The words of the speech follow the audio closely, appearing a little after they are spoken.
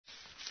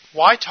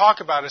why talk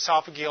about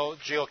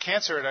esophageal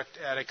cancer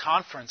at a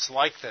conference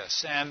like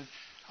this? And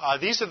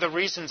these are the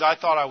reasons I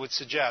thought I would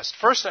suggest.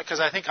 First, because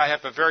I think I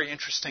have a very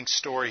interesting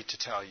story to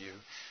tell you.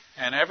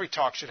 And every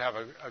talk should have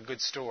a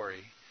good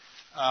story.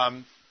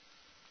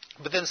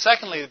 But then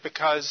secondly,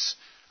 because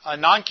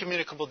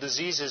non-communicable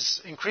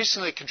diseases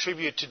increasingly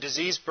contribute to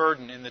disease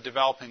burden in the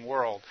developing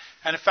world.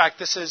 And in fact,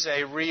 this is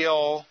a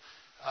real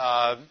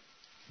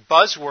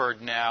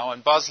buzzword now,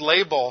 and buzz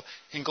label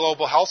in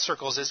global health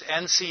circles is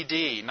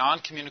NCD,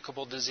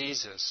 non-communicable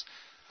diseases.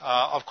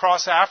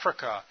 Across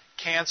Africa,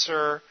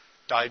 cancer,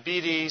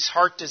 diabetes,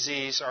 heart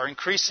disease are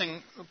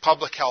increasing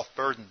public health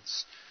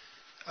burdens.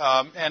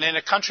 And in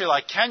a country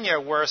like Kenya,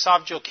 where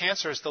esophageal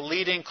cancer is the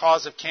leading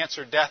cause of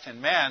cancer death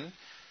in men,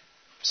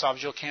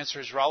 esophageal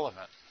cancer is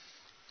relevant.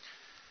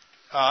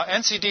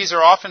 NCDs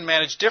are often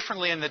managed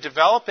differently in the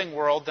developing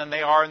world than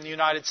they are in the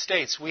United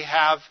States. We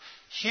have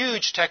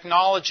huge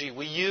technology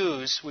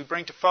we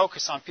bring to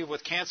focus on people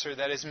with cancer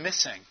that is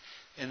missing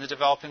in the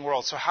developing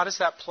world. So how does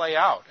that play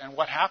out, and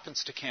what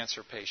happens to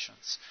cancer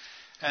patients?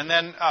 And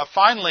then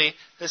finally,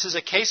 this is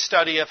a case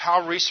study of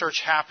how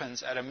research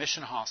happens at a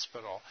mission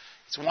hospital.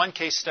 It's one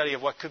case study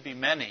of what could be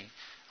many,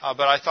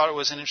 but I thought it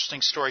was an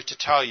interesting story to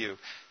tell you.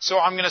 So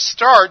I'm going to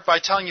start by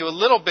telling you a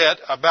little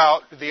bit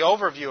about the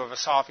overview of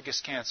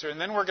esophagus cancer,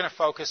 and then we're going to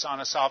focus on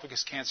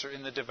esophagus cancer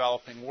in the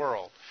developing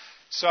world.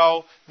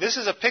 So this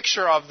is a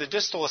picture of the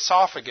distal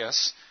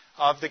esophagus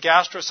of the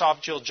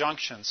gastroesophageal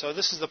junction. So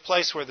this is the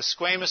place where the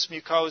squamous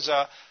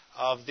mucosa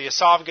of the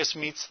esophagus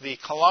meets the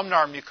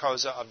columnar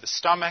mucosa of the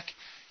stomach.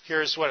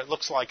 Here's what it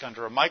looks like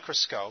under a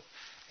microscope.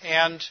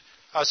 And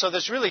so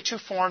there's really two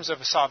forms of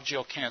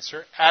esophageal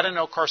cancer,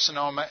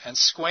 adenocarcinoma and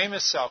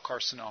squamous cell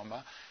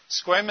carcinoma.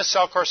 Squamous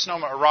cell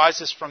carcinoma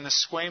arises from the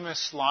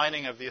squamous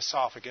lining of the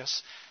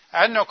esophagus.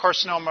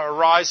 Adenocarcinoma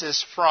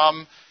arises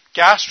from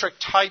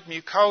gastric-tight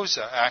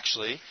mucosa,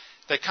 actually,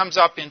 that comes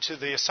up into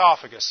the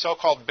esophagus,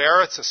 so-called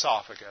Barrett's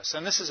esophagus.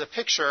 And this is a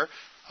picture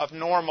of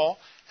normal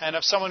and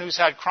of someone who's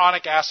had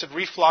chronic acid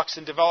reflux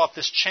and developed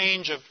this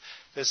change of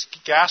this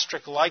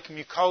gastric-like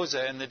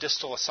mucosa in the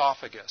distal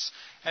esophagus.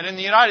 And in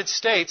the United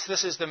States,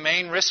 this is the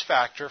main risk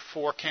factor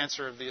for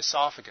cancer of the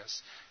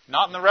esophagus.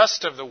 Not in the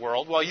rest of the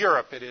world. Well,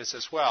 Europe it is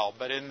as well.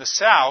 But in the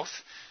South,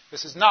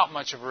 this is not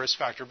much of a risk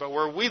factor. But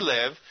where we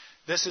live,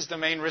 this is the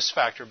main risk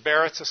factor,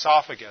 Barrett's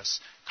esophagus,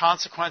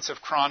 consequence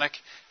of chronic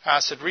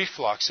acid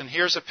reflux. And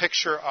here's a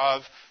picture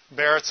of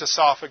Barrett's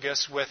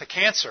esophagus with a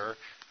cancer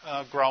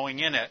growing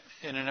in it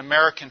in an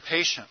American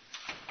patient.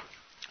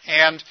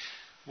 And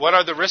what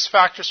are the risk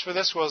factors for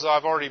this? Well, as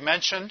I've already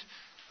mentioned,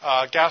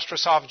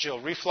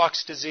 gastroesophageal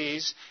reflux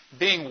disease.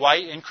 Being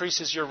white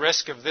increases your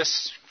risk of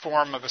this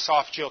form of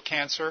esophageal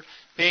cancer.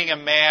 Being a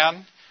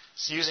man,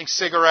 using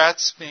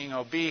cigarettes, being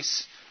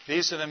obese.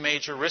 These are the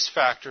major risk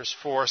factors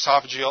for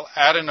esophageal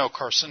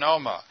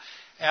adenocarcinoma.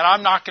 And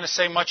I'm not going to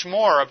say much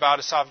more about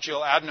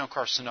esophageal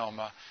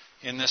adenocarcinoma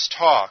in this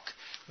talk.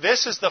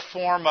 This is the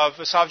form of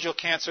esophageal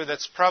cancer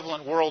that's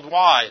prevalent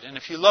worldwide. And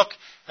if you look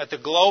at the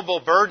global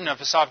burden of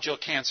esophageal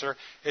cancer,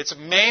 it's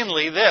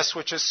mainly this,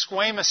 which is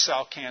squamous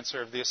cell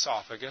cancer of the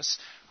esophagus,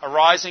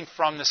 arising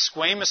from the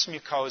squamous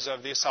mucosa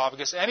of the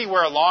esophagus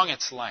anywhere along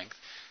its length,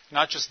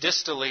 not just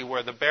distally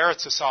where the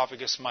Barrett's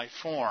esophagus might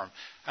form.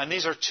 And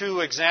these are two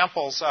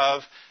examples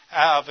of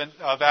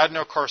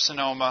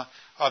adenocarcinoma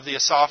of the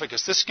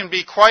esophagus. This can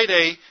be quite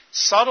a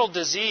subtle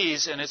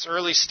disease in its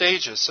early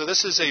stages. So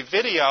this is a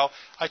video.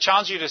 I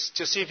challenge you to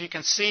see if you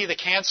can see the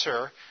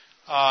cancer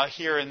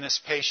here in this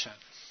patient.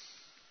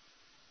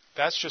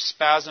 That's just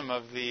spasm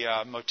of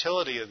the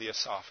motility of the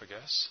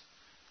esophagus.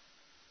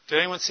 Did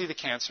anyone see the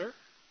cancer?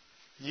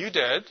 You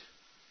did.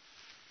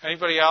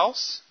 Anybody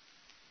else?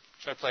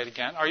 Should I play it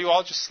again? Are you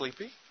all just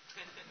sleepy?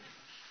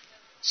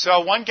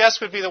 So one guess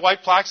would be the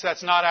white plaques.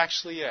 That's not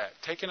actually it.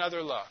 Take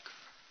another look.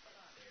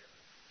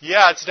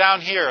 Yeah, it's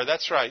down here.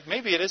 That's right.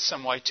 Maybe it is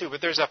some white too,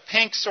 but there's a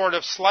pink sort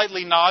of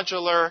slightly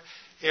nodular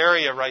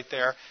area right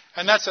there.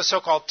 And that's a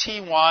so-called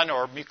T1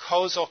 or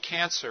mucosal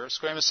cancer,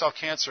 squamous cell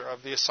cancer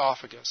of the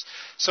esophagus.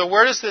 So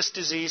where does this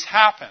disease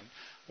happen?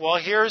 Well,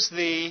 here's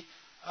the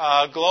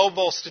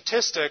global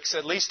statistics,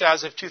 at least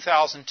as of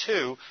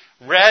 2002.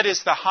 Red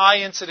is the high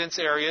incidence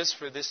areas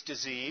for this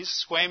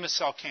disease, squamous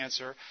cell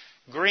cancer.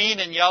 Green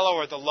and yellow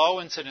are the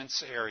low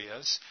incidence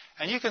areas.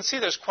 And you can see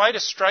there's quite a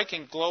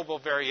striking global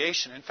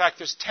variation. In fact,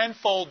 there's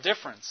 10-fold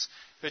difference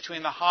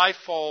between the high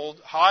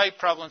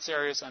prevalence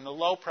areas and the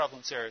low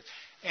prevalence areas.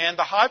 And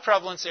the high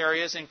prevalence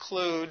areas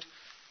include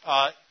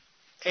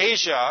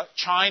Asia,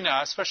 China,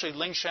 especially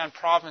Lingshan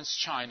province,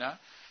 China,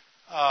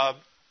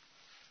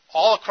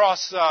 all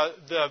across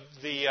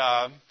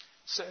the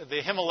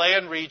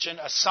Himalayan region,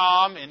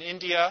 Assam in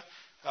India,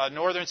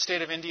 northern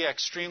state of India,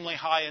 extremely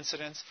high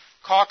incidence.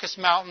 Caucasus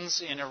Mountains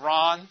in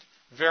Iran,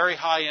 very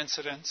high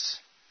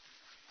incidence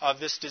of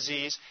this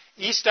disease.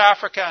 East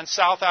Africa and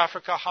South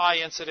Africa, high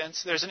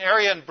incidence. There's an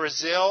area in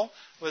Brazil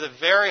with a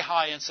very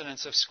high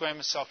incidence of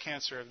squamous cell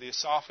cancer of the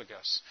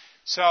esophagus.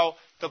 So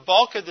the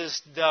bulk of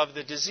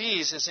the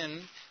disease is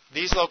in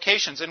these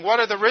locations. And what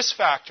are the risk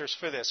factors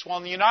for this? Well,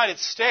 in the United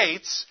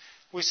States,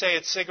 we say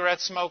it's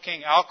cigarette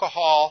smoking,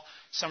 alcohol,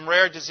 some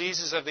rare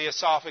diseases of the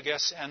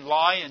esophagus, and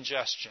lye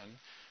ingestion.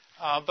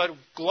 But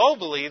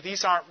globally,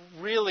 these aren't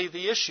really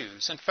the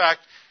issues. In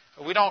fact,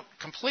 we don't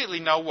completely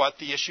know what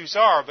the issues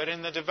are, but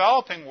in the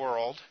developing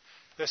world,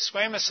 the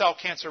squamous cell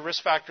cancer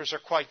risk factors are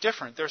quite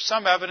different. There's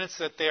some evidence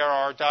that there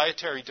are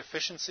dietary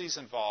deficiencies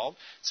involved,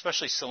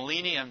 especially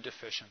selenium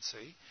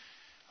deficiency.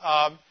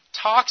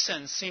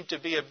 Toxins seem to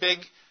be a big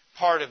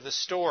part of the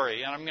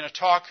story, and I'm going to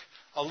talk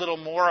a little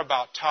more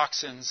about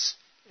toxins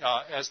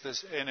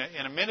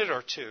in a minute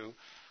or two.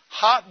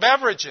 Hot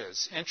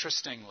beverages,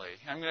 interestingly.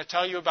 I'm going to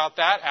tell you about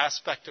that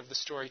aspect of the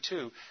story,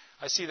 too.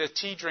 I see that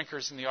tea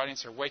drinkers in the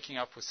audience are waking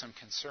up with some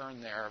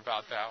concern there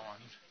about that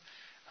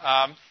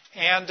one.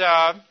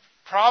 And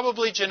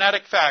probably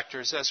genetic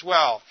factors as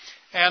well.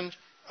 And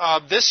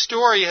this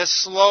story is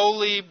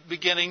slowly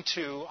beginning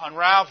to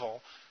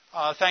unravel,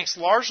 thanks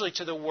largely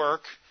to the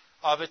work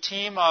of a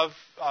team of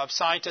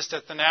scientists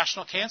at the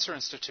National Cancer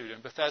Institute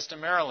in Bethesda,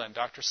 Maryland.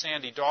 Dr.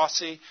 Sandy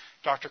Dawsey,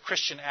 Dr.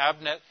 Christian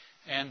Abnett,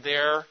 and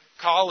their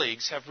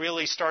colleagues have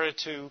really started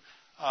to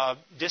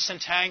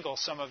disentangle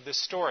some of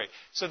this story.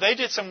 So they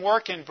did some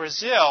work in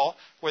Brazil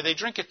where they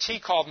drink a tea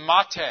called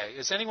mate.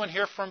 Is anyone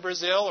here from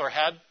Brazil or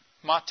had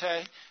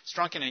mate? It's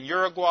drunken in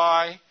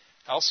Uruguay,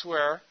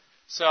 elsewhere.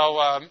 So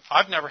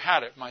I've never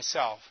had it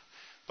myself.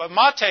 But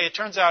mate, it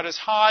turns out, is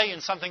high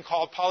in something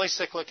called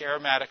polycyclic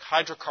aromatic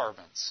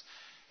hydrocarbons.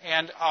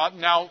 And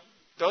now,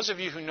 those of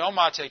you who know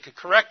mate could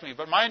correct me,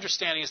 but my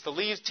understanding is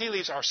the tea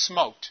leaves are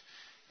smoked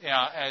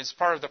as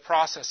part of the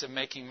process of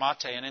making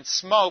mate. And in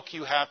smoke,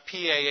 you have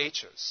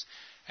PAHs.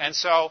 And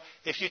so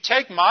if you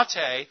take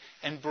mate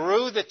and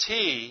brew the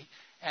tea,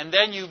 and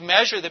then you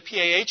measure the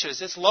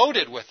PAHs, it's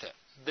loaded with it,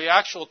 the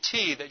actual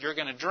tea that you're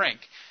going to drink.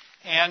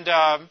 And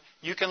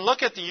you can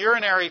look at the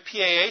urinary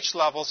PAH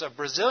levels of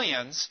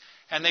Brazilians,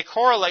 and they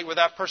correlate with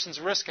that person's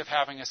risk of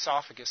having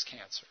esophagus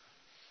cancer.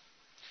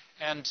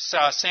 And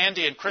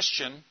Sandy and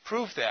Christian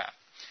proved that.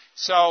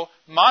 So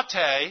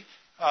mate,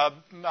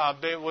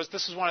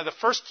 this was one of the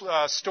first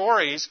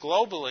stories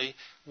globally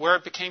where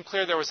it became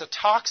clear there was a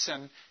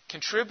toxin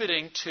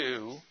contributing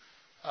to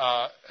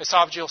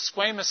esophageal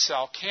squamous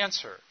cell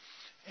cancer.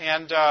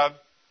 And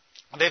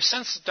they've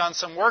since done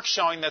some work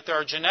showing that there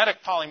are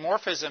genetic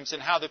polymorphisms in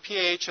how the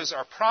PAHs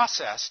are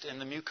processed in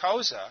the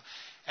mucosa.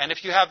 And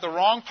if you have the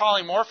wrong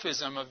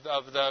polymorphism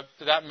of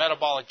that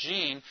metabolic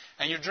gene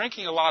and you're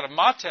drinking a lot of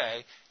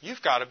mate,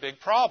 you've got a big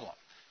problem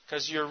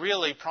because you're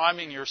really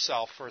priming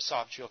yourself for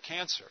esophageal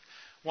cancer.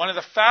 One of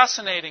the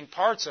fascinating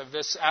parts of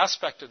this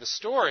aspect of the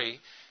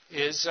story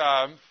is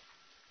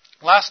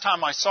last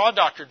time I saw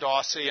Dr.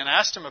 Dawsey and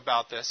asked him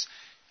about this,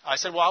 I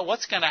said, well,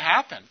 what's going to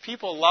happen?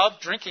 People love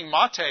drinking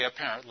mate,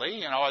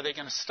 apparently. Are they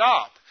going to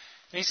stop?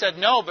 And he said,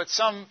 no, but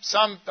some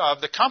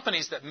of the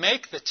companies that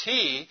make the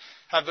tea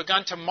have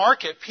begun to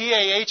market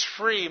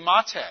PAH-free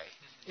mate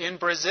in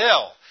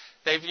Brazil.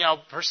 They've,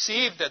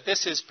 perceived that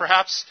this is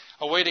perhaps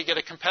a way to get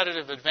a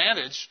competitive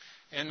advantage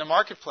in the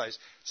marketplace.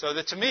 So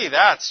that to me,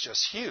 that's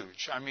just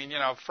huge. I mean,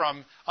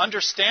 from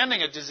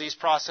understanding a disease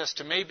process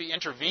to maybe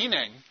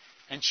intervening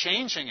and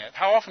changing it.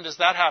 How often does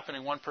that happen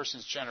in one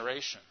person's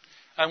generation?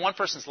 And one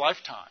person's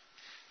lifetime.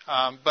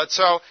 But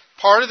so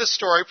part of the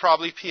story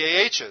probably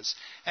PAHs.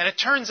 And it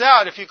turns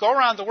out if you go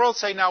around the world and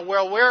say, now,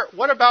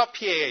 what about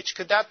PAH?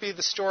 Could that be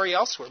the story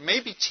elsewhere?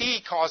 Maybe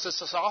tea causes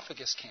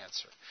esophagus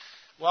cancer.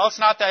 Well, it's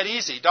not that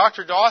easy.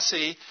 Dr.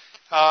 Dawsey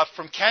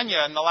from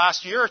Kenya in the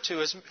last year or two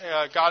has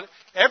got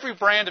every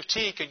brand of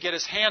tea he could get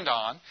his hand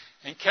on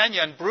in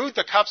Kenya and brewed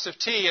the cups of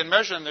tea and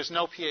measured them. There's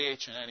no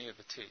PAH in any of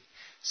the tea.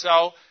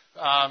 So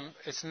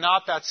it's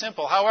not that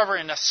simple. However,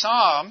 in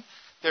Assam,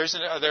 there's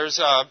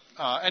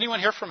anyone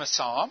here from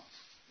Assam?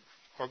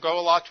 Or go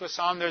a lot to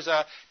Assam? There's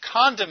a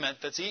condiment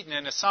that's eaten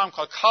in Assam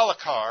called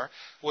kalakar,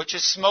 which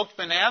is smoked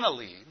banana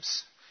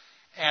leaves.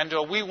 And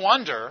we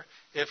wonder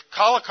if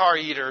kalakar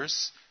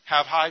eaters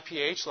have high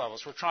pH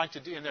levels. We're trying to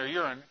do in their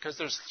urine because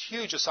there's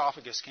huge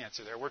esophagus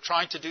cancer there. We're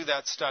trying to do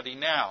that study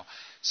now.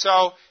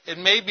 So it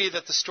may be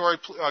that the story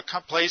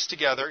plays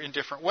together in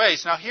different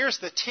ways. Now here's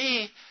the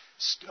tea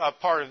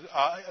part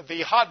of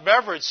the hot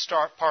beverage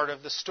part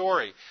of the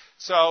story.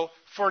 So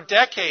for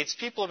decades,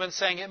 people have been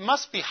saying it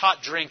must be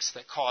hot drinks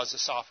that cause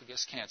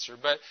esophagus cancer.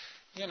 But,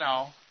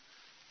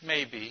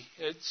 maybe.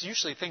 It's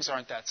usually things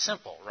aren't that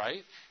simple,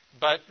 right?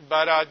 But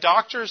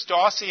doctors,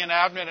 Dawsey and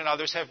Abnett and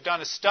others have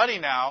done a study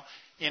now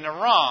in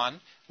Iran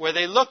where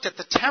they looked at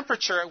the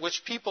temperature at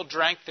which people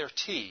drank their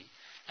tea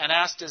and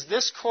asked, does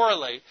this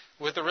correlate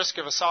with the risk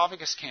of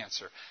esophagus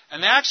cancer?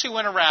 And they actually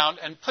went around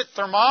and put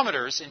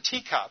thermometers in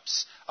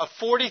teacups of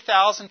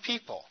 40,000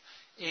 people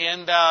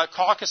in the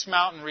Caucasus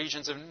Mountain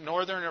regions of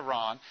northern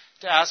Iran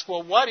to ask,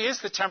 well, what is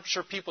the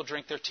temperature people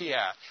drink their tea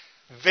at?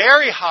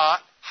 Very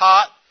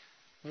hot,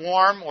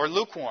 warm, or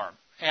lukewarm.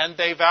 And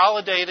they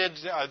validated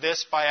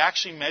this by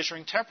actually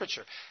measuring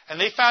temperature. And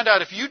they found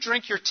out if you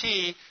drink your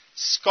tea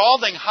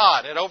scalding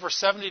hot at over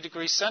 70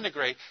 degrees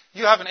centigrade,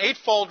 you have an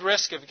 8-fold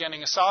risk of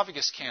getting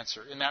esophagus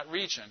cancer in that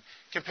region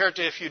compared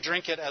to if you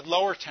drink it at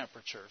lower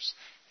temperatures.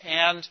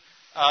 And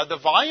the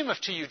volume of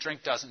tea you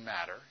drink doesn't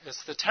matter.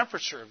 It's the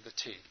temperature of the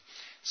tea.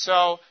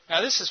 So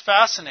now this is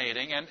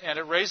fascinating, and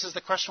it raises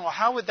the question, well,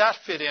 how would that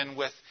fit in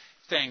with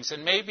things?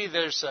 And maybe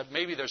there's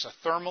a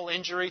thermal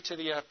injury to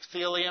the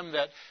epithelium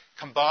that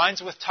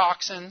combines with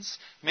toxins.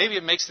 Maybe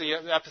it makes the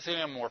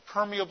epithelium more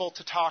permeable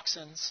to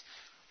toxins.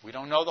 We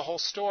don't know the whole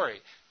story.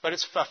 But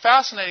it's a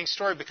fascinating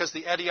story because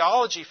the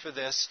etiology for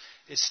this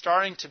is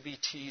starting to be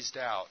teased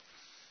out.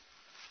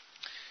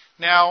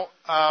 Now,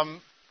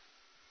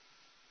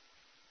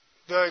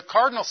 the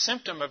cardinal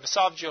symptom of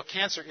esophageal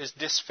cancer is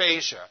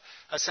dysphagia,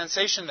 a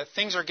sensation that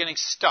things are getting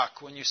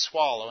stuck when you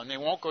swallow and they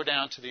won't go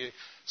down to the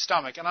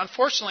stomach. And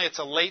unfortunately, it's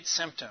a late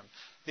symptom.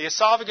 The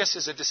esophagus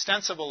is a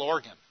distensible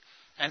organ.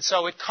 And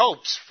so it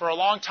copes for a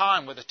long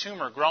time with a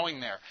tumor growing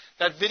there.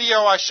 That video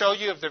I showed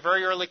you of the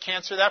very early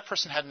cancer, that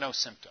person had no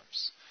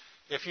symptoms.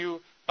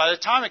 By the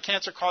time a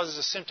cancer causes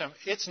a symptom,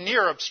 it's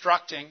near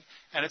obstructing,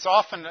 and it's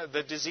often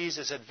the disease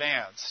is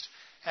advanced.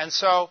 And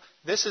so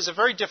this is a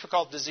very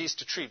difficult disease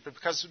to treat, but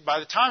because by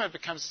the time it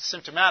becomes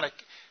symptomatic,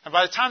 and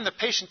by the time the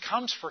patient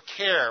comes for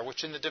care,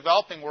 which in the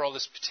developing world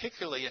is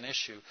particularly an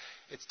issue,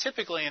 it's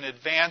typically an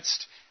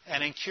advanced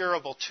and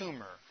incurable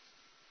tumor.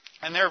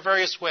 And there are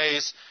various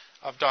ways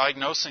of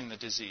diagnosing the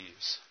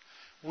disease.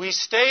 We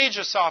stage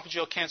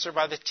esophageal cancer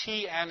by the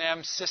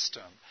TNM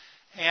system.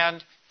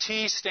 And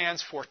T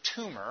stands for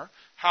tumor.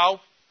 How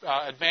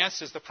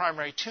advanced is the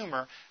primary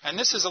tumor? And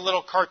this is a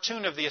little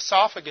cartoon of the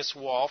esophagus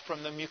wall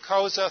from the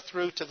mucosa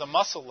through to the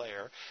muscle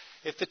layer.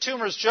 If the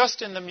tumor is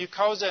just in the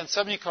mucosa and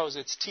submucosa,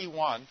 it's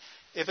T1.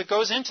 If it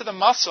goes into the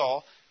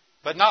muscle,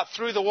 but not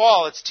through the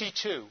wall, it's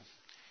T2.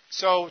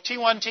 So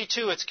T1,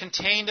 T2, it's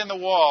contained in the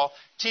wall.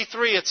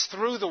 T3, it's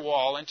through the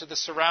wall into the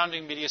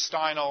surrounding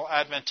mediastinal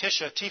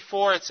adventitia.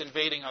 T4, it's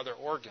invading other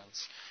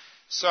organs.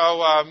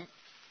 So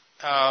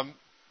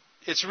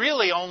it's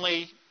really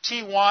only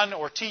T1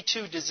 or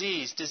T2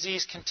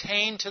 disease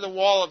contained to the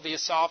wall of the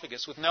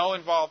esophagus with no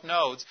involved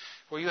nodes,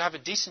 where you have a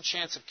decent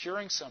chance of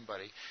curing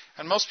somebody.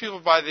 And most people,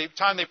 by the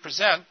time they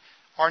present,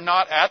 are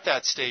not at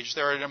that stage.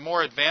 They're at a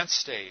more advanced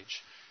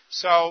stage.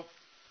 So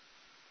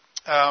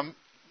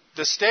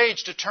the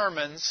stage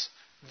determines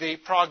the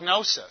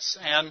prognosis.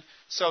 And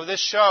so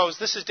this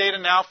is data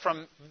now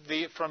from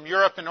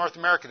Europe and North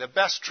America, the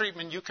best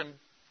treatment you can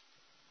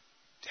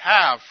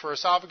have for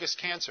esophagus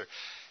cancer.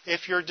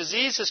 If your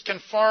disease is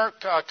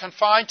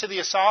confined to the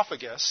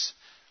esophagus,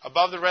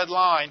 above the red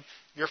line,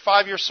 your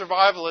 5-year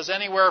survival is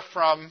anywhere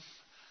from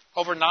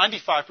over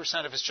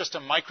 95% if it's just a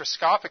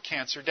microscopic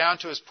cancer, down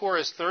to as poor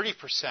as 30%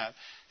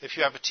 if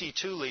you have a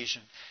T2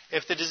 lesion.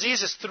 If the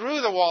disease is through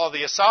the wall of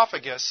the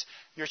esophagus,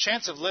 your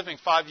chance of living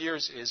 5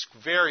 years is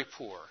very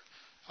poor,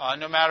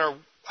 no matter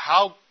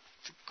how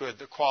good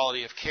the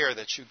quality of care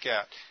that you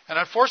get. And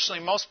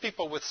unfortunately, most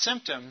people with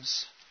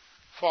symptoms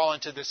fall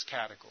into this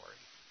category.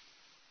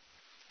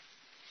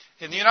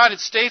 In the United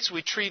States,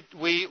 we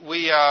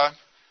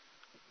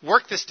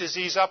work this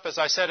disease up, as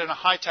I said, in a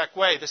high-tech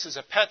way. This is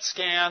a PET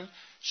scan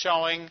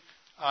showing in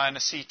a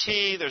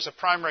CT. There's a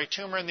primary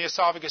tumor in the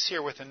esophagus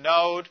here with a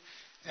node,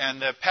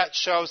 and the PET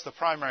shows the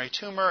primary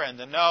tumor and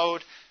the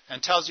node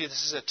and tells you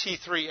this is a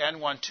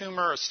T3N1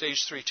 tumor, a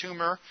stage 3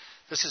 tumor.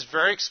 This is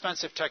very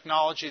expensive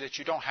technology that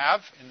you don't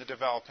have in the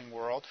developing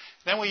world.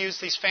 Then we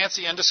use these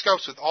fancy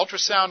endoscopes with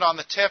ultrasound on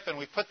the tip, and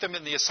we put them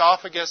in the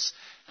esophagus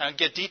and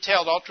get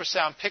detailed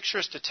ultrasound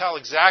pictures to tell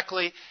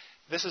exactly,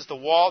 this is the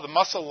wall, the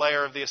muscle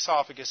layer of the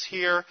esophagus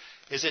here.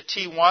 Is it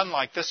T1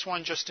 like this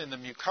one just in the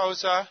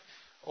mucosa?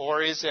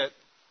 Or is it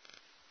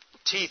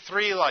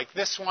T3 like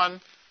this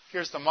one?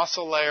 Here's the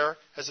muscle layer.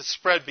 Has it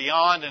spread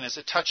beyond, and is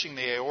it touching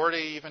the aorta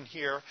even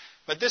here?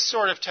 But this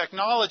sort of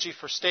technology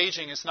for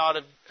staging is not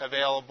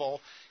available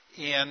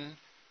in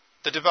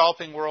the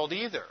developing world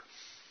either.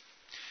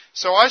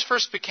 So I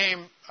first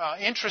became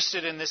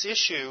interested in this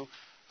issue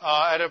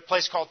at a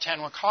place called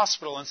Tenwek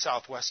Hospital in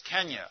southwest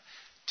Kenya.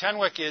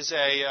 Tenwek is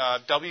a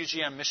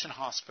WGM mission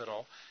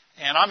hospital,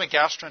 and I'm a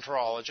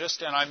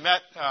gastroenterologist, and I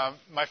met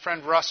my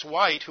friend Russ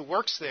White, who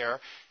works there,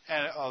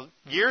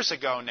 years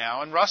ago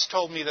now, and Russ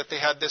told me that they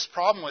had this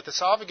problem with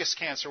esophagus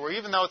cancer, where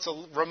even though it's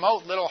a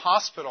remote little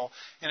hospital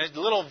in a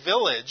little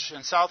village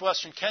in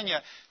southwestern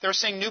Kenya, they're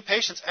seeing new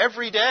patients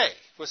every day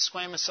with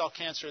squamous cell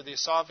cancer of the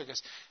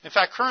esophagus. In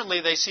fact, currently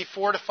they see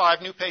 4 to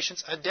 5 new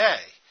patients a day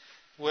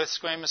with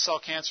squamous cell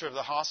cancer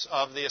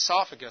of the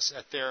esophagus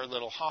at their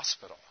little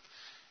hospital.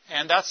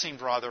 And that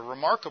seemed rather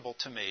remarkable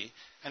to me,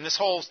 and this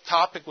whole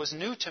topic was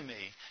new to me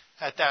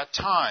at that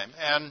time.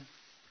 And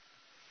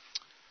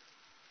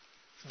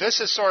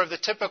this is sort of the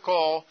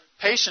typical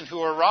patient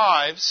who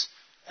arrives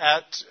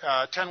at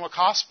Tenwek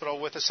Hospital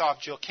with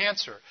esophageal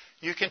cancer.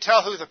 You can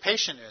tell who the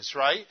patient is,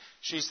 right?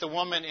 She's the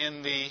woman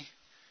in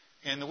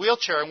the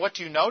wheelchair, and what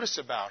do you notice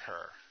about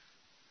her?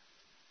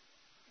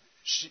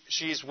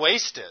 She's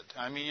wasted.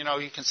 I mean,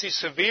 you can see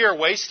severe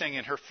wasting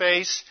in her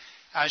face.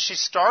 She's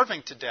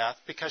starving to death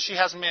because she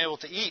hasn't been able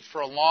to eat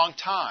for a long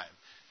time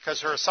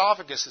because her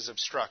esophagus is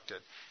obstructed.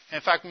 And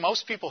in fact,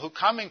 most people who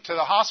come into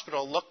the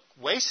hospital look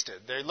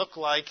wasted. They look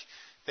like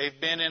they've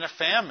been in a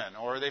famine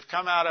or they've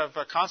come out of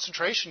a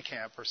concentration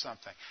camp or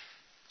something.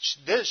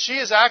 She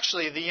is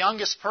actually the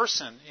youngest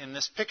person in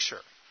this picture.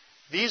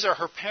 These are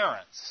her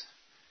parents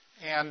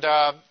and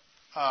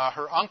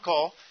her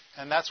uncle,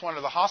 and that's one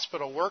of the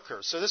hospital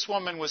workers. So this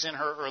woman was in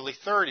her early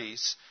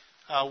 30s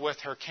with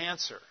her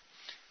cancer.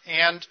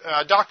 And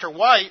Dr.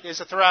 White is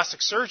a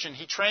thoracic surgeon.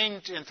 He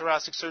trained in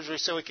thoracic surgery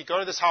so he could go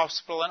to this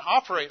hospital and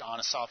operate on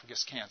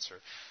esophagus cancer.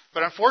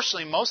 But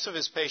unfortunately, most of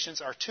his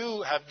patients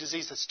have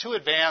disease that's too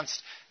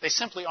advanced. They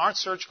simply aren't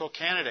surgical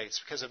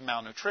candidates because of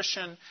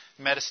malnutrition,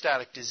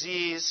 metastatic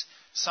disease,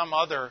 some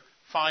other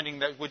finding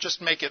that would just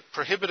make it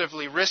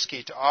prohibitively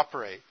risky to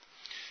operate.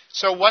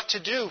 So what to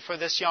do for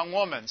this young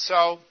woman?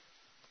 So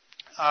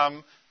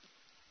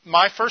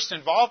my first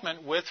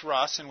involvement with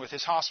Russ and with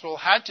his hospital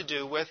had to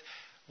do with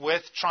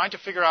trying to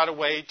figure out a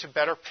way to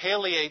better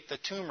palliate the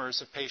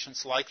tumors of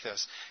patients like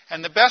this.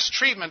 And the best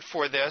treatment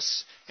for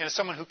this in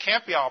someone who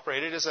can't be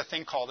operated is a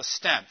thing called a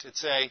stent.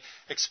 It's a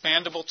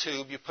expandable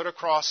tube you put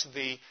across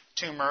the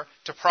tumor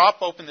to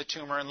prop open the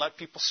tumor and let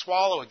people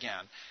swallow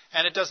again.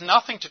 And it does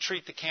nothing to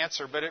treat the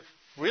cancer, but it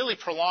really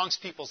prolongs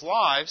people's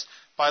lives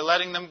by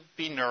letting them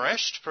be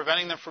nourished,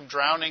 preventing them from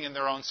drowning in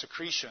their own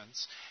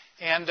secretions.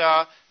 And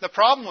the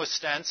problem with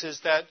stents is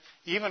that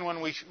even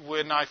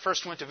when I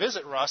first went to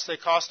visit Russ, they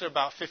costed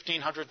about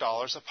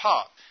 $1,500 a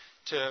pop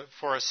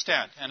for a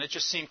stent. And it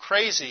just seemed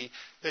crazy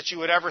that you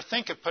would ever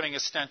think of putting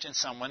a stent in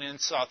someone in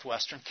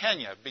southwestern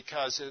Kenya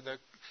because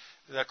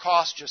the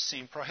cost just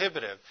seemed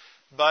prohibitive.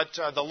 But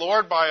the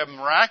Lord, by a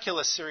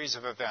miraculous series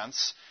of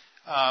events,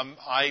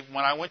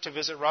 when I went to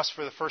visit Russ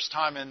for the first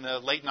time in the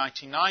late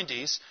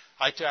 1990s,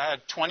 I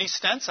had 20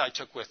 stents I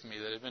took with me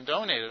that had been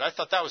donated. I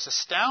thought that was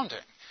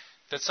astounding,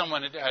 that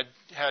someone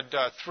had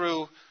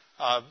through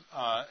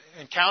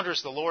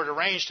encounters the Lord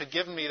arranged, had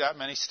given me that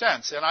many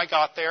stents. And I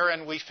got there,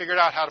 and we figured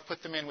out how to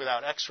put them in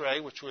without X-ray,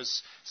 which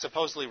was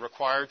supposedly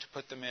required to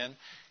put them in.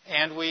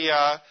 And we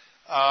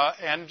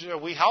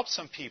helped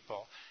some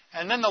people.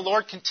 And then the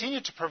Lord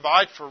continued to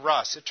provide for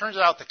Russ. It turns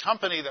out the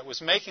company that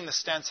was making the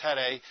stents had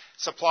a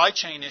supply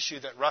chain issue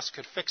that Russ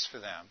could fix for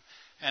them.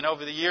 And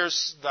over the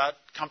years, that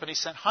company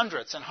sent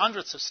hundreds and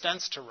hundreds of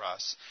stents to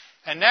Russ.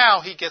 And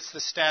now he gets the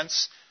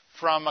stents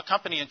from a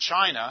company in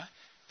China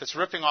that's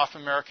ripping off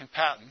American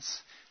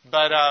patents.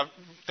 But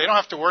they don't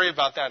have to worry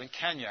about that in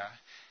Kenya.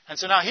 And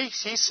so now he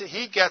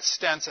gets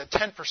stents at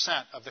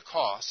 10% of the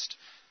cost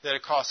that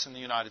it costs in the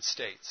United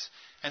States.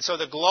 And so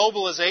the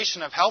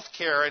globalization of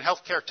healthcare and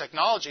healthcare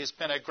technology has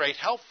been a great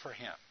help for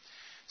him.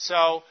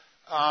 So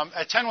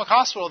at Tenwek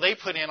Hospital, they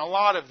put in a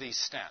lot of these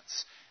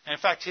stents. And in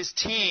fact, his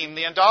team,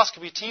 the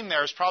endoscopy team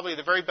there, is probably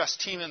the very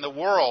best team in the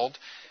world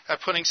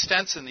at putting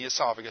stents in the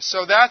esophagus.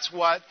 So that's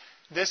what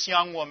this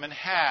young woman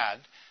had.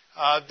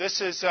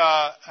 This is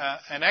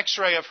an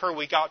X-ray of her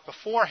we got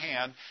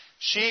beforehand.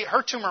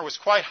 Her tumor was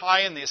quite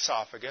high in the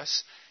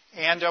esophagus.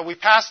 And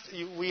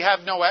we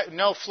have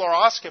no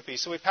fluoroscopy,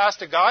 so we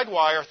passed a guide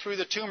wire through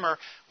the tumor.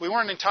 We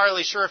weren't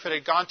entirely sure if it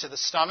had gone to the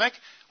stomach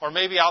or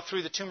maybe out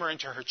through the tumor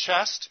into her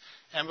chest.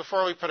 And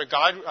before we put a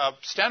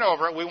stent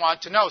over it, we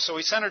wanted to know. So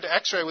we sent her to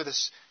X-ray with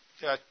this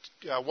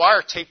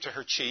wire taped to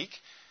her cheek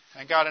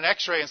and got an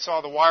X-ray and saw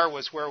the wire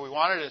was where we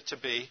wanted it to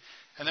be.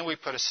 And then we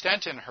put a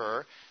stent in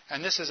her.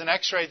 And this is an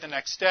X-ray the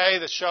next day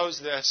that shows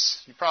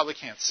this. You probably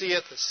can't see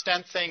it, the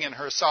stent thing in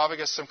her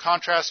esophagus, some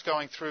contrast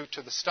going through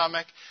to the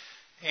stomach.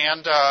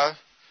 And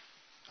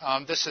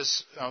this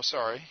is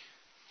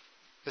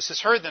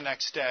her the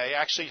next day,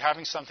 actually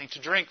having something to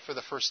drink for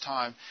the first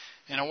time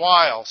in a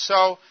while.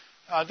 So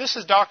this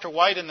is Dr.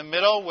 White in the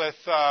middle with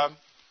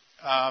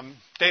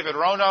David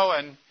Rono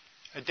and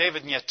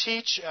David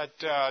Nyatich at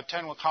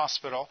Tenwek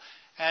Hospital.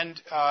 And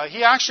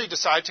he actually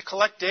decided to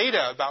collect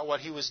data about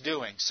what he was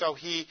doing. So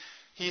he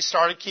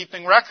started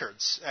keeping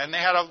records, and they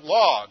had a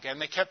log,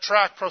 and they kept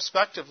track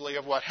prospectively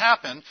of what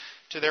happened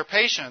to their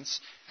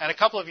patients. And a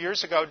couple of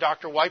years ago,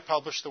 Dr. White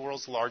published the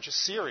world's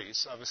largest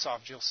series of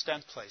esophageal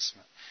stent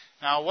placement.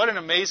 Now, what an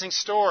amazing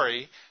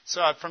story.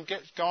 So from the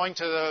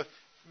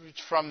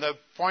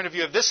point of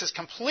view of this is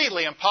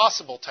completely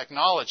impossible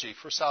technology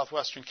for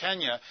southwestern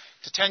Kenya,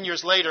 to 10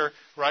 years later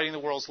writing the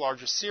world's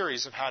largest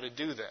series of how to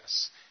do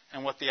this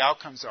and what the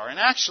outcomes are. And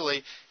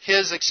actually,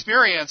 his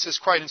experience is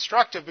quite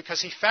instructive because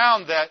he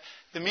found that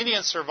the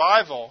median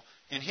survival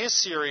in his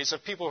series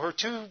of people who are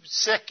too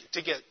sick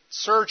to get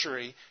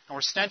surgery and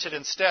were stented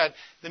instead,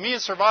 the median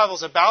survival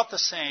is about the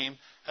same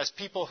as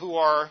people who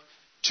are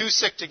too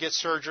sick to get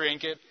surgery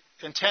and get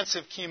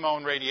intensive chemo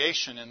and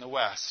radiation in the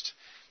West.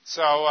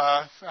 So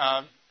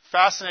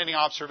fascinating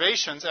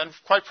observations and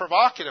quite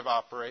provocative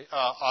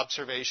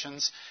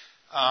observations.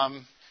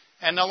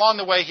 And along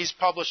the way, he's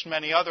published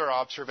many other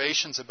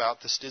observations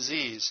about this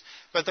disease.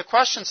 But the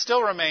question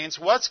still remains,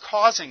 what's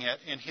causing it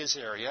in his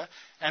area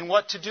and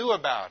what to do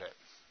about it?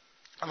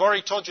 I've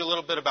already told you a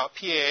little bit about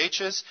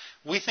PAHs.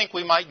 We think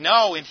we might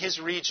know in his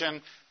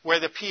region where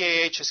the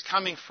PAH is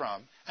coming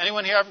from.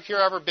 Anyone here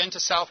ever been to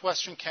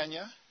southwestern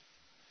Kenya?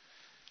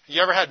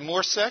 You ever had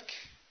Mursik?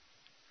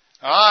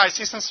 I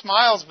see some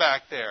smiles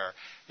back there.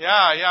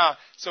 Yeah.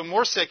 So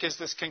Mursik is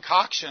this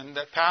concoction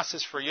that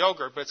passes for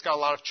yogurt, but it's got a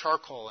lot of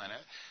charcoal in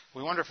it.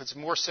 We wonder if it's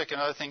more sick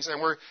and other things.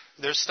 And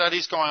there's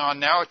studies going on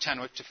now at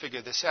Tenwek to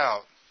figure this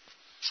out.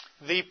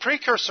 The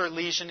precursor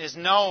lesion is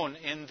known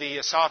in the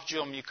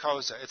esophageal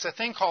mucosa. It's a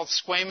thing called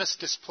squamous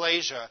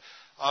dysplasia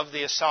of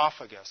the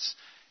esophagus.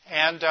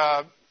 And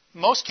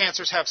most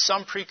cancers have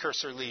some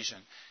precursor lesion.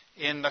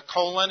 In the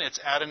colon, it's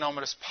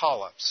adenomatous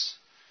polyps.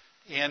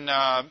 In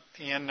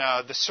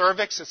the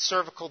cervix, it's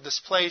cervical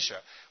dysplasia.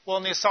 Well,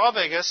 in the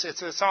esophagus,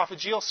 it's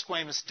esophageal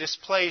squamous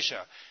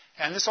dysplasia.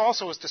 And this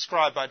also was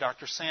described by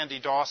Dr. Sandy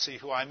Dawsey,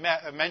 who I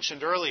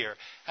mentioned earlier.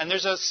 And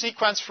there's a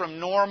sequence from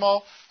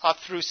normal up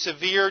through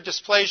severe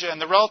dysplasia.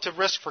 And the relative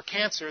risk for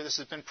cancer, this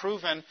has been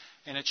proven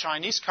in a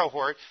Chinese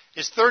cohort,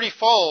 is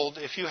 30-fold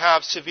if you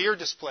have severe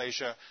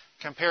dysplasia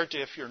compared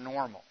to if you're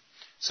normal.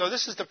 So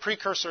this is the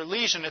precursor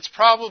lesion. It's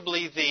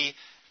probably the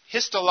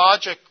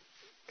histologic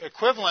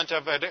equivalent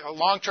of a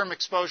long-term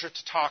exposure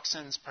to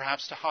toxins,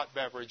 perhaps to hot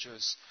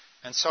beverages,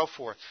 and so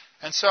forth.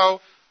 And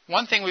so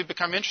one thing we've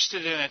become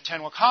interested in at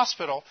Tenwek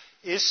Hospital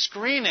is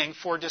screening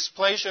for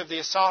dysplasia of the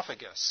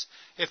esophagus.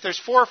 If there's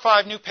 4 or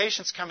 5 new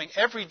patients coming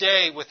every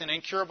day with an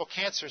incurable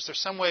cancer, is there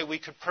some way we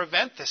could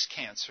prevent this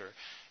cancer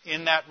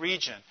in that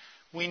region?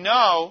 We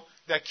know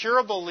that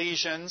curable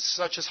lesions,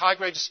 such as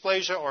high-grade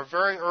dysplasia or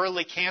very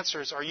early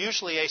cancers, are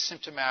usually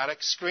asymptomatic.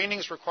 Screening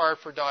is required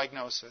for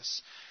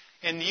diagnosis.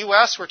 In the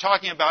U.S., we're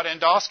talking about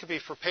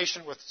endoscopy for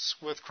patients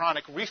with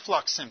chronic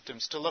reflux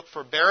symptoms to look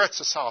for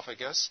Barrett's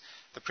esophagus,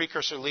 the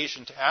precursor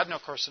lesion to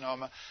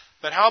adenocarcinoma.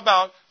 But how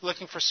about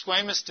looking for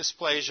squamous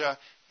dysplasia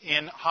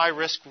in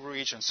high-risk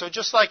regions? So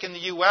just like in the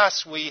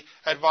U.S., we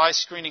advise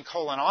screening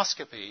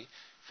colonoscopy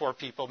for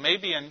people,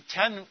 maybe in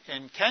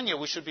Kenya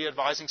we should be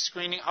advising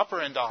screening upper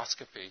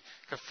endoscopy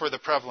for the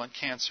prevalent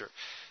cancer.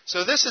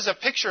 So this is a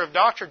picture of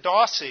Dr.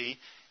 Dawsey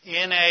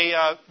in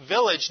a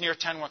village near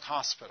Tenwek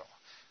Hospital.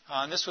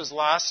 And this was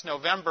last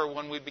November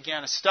when we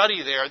began a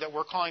study there that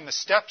we're calling the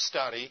STEP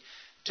study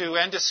to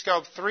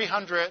endoscope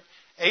 300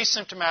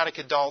 asymptomatic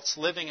adults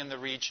living in the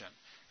region.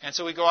 And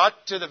so we go out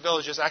to the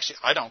villages. Actually,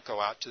 I don't go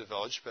out to the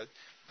village,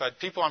 but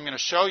people I'm going to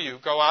show you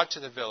go out to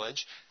the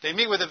village. They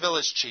meet with the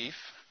village chief.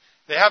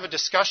 They have a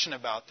discussion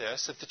about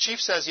this. If the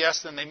chief says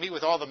yes, then they meet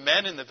with all the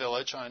men in the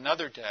village on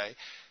another day,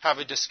 have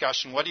a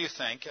discussion. What do you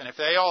think? And if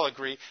they all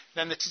agree,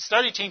 then the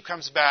study team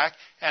comes back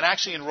and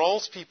actually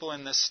enrolls people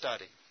in this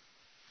study.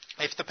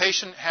 If the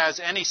patient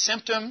has any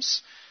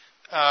symptoms,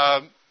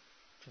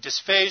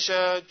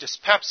 dysphagia,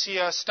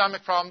 dyspepsia,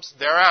 stomach problems,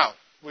 they're out.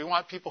 We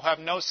want people who have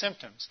no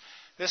symptoms.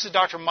 This is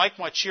Dr. Mike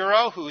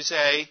Mochiro, who's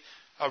a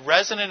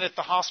resident at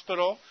the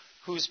hospital,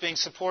 who's being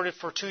supported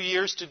for 2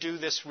 years to do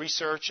this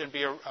research and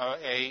be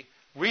a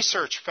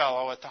research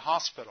fellow at the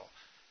hospital,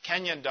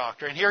 Kenyan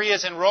doctor. And here he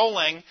is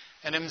enrolling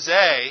an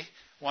mzee,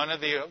 one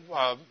of the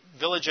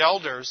village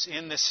elders,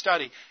 in this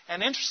study.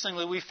 And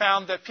interestingly, we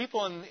found that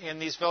people in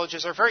these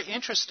villages are very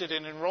interested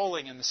in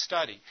enrolling in the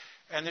study.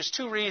 And there's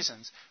 2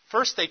 reasons.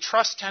 First, they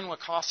trust Tenwek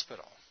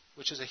Hospital,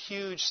 which is a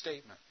huge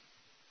statement.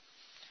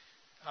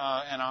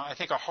 And I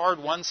think a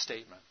hard-won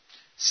statement.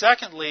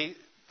 Secondly,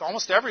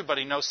 almost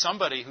everybody knows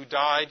somebody who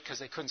died because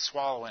they couldn't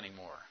swallow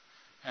anymore.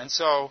 And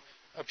so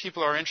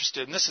people are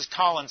interested. And this is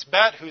Collins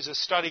Bett, who's a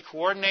study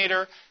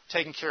coordinator,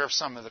 taking care of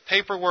some of the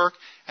paperwork.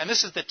 And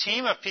this is the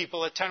team of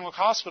people at Tenwek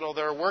Hospital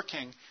that are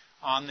working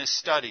on this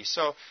study.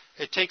 So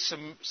it takes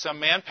some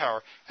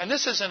manpower. And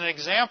this is an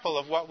example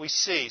of what we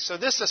see. So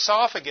this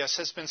esophagus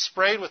has been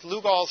sprayed with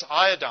Lugol's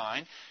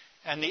iodine,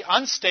 and the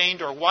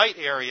unstained or white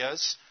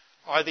areas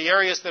are the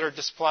areas that are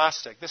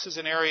dysplastic. This is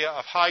an area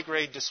of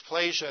high-grade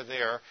dysplasia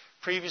there,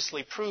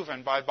 previously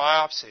proven by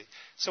biopsy.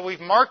 So we've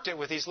marked it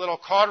with these little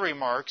cautery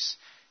marks,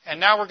 and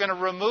now we're going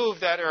to remove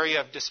that area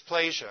of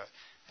dysplasia.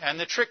 And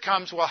the trick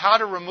comes, well, how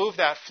to remove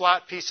that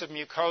flat piece of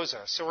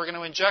mucosa. So we're going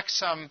to inject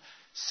some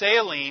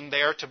saline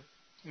there to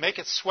make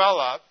it swell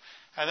up,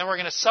 and then we're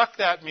going to suck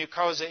that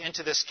mucosa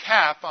into this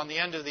cap on the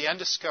end of the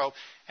endoscope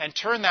and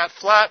turn that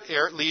flat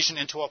lesion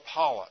into a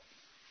polyp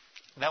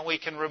that we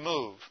can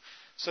remove.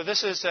 So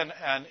this is an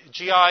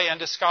GI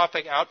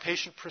endoscopic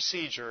outpatient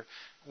procedure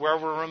where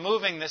we're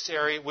removing this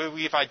area, where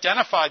we've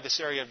identified this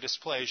area of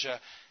dysplasia,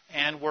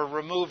 and we're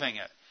removing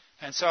it.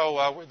 And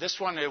so this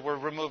one we're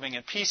removing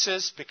in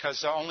pieces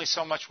because only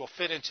so much will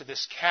fit into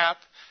this cap,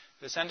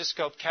 this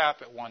endoscope cap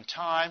at one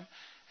time.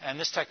 And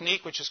this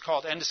technique, which is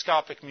called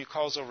endoscopic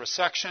mucosal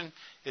resection,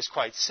 is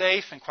quite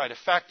safe and quite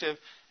effective.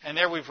 And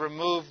there we've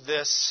removed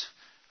this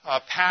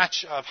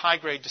patch of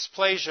high-grade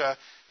dysplasia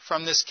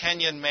from this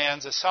Kenyan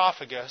man's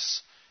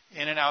esophagus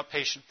in an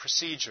outpatient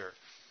procedure.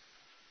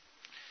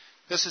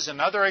 This is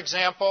another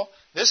example.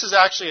 This is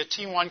actually a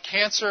T1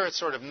 cancer. It's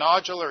sort of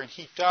nodular and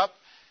heaped up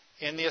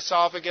in the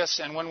esophagus.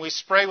 And when we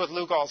spray with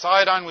Lugol's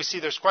iodine, we see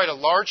there's quite a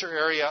larger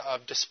area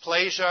of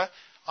dysplasia,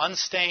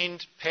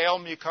 unstained, pale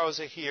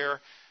mucosa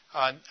here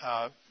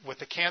with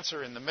the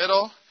cancer in the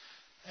middle.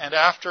 And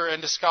after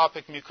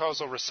endoscopic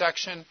mucosal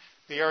resection,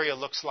 the area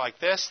looks like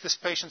this. This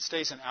patient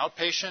stays an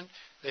outpatient.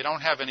 They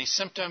don't have any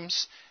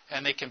symptoms,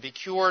 and they can be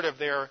cured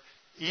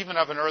even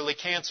of an early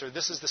cancer.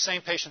 This is the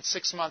same patient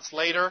 6 months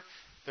later.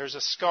 There's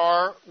a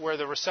scar where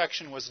the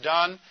resection was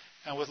done,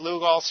 And with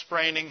Lugol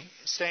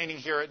staining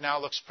here, it now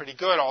looks pretty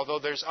good, although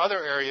there's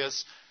other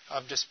areas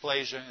of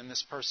dysplasia in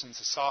this person's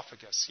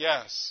esophagus.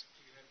 Yes?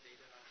 Do you have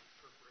data on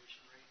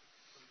perforation rate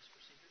from this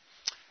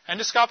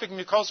procedure? Endoscopic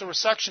mucosal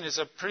resection is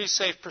a pretty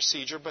safe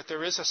procedure, but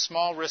there is a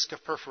small risk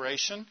of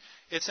perforation.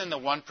 It's in the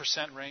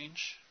 1%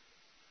 range.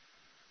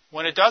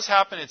 When it does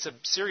happen, it's a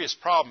serious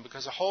problem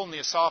because a hole in the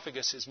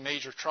esophagus is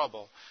major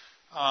trouble.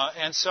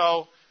 And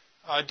so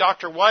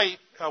Dr. White,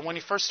 when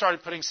he first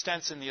started putting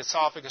stents in the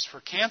esophagus for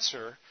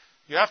cancer,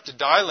 you have to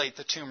dilate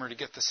the tumor to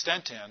get the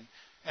stent in.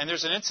 And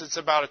there's an instance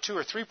about a 2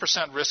 or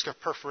 3% risk of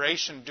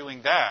perforation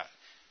doing that.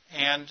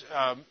 And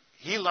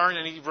he learned,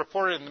 and he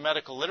reported in the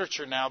medical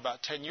literature now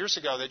about 10 years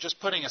ago, that just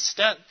putting a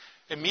stent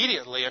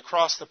immediately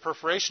across the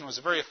perforation was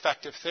a very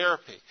effective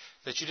therapy,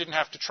 that you didn't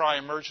have to try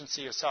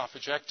emergency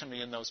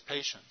esophagectomy in those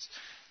patients.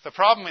 The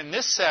problem in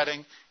this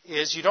setting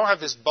is you don't have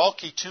this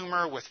bulky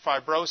tumor with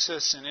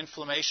fibrosis and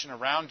inflammation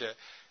around it.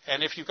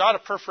 And if you got a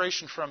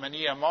perforation from an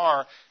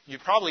EMR, you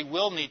probably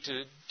will need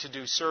to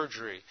do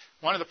surgery.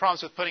 One of the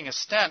problems with putting a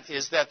stent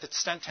is that the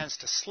stent tends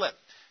to slip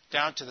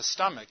down to the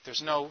stomach.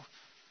 There's no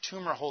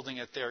tumor holding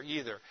it there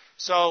either.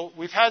 So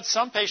we've had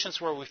some patients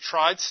where we've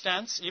tried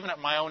stents, even at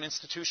my own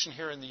institution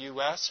here in the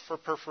U.S., for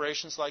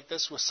perforations like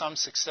this with some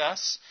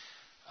success.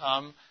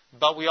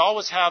 But we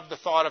always have the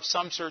thought of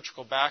some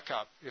surgical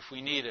backup if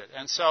we need it.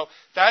 And so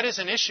that is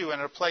an issue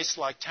in a place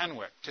like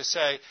Tenwek to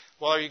say,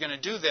 well, are you going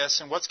to do this,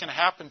 and what's going to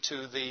happen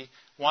to the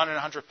 1 in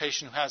 100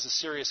 patient who has a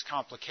serious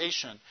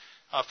complication?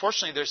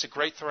 Fortunately, there's a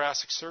great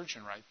thoracic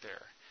surgeon right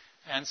there,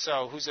 and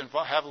so who's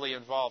heavily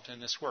involved in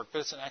this work. But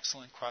it's an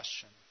excellent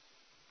question.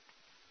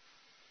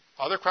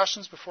 Other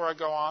questions before I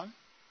go on?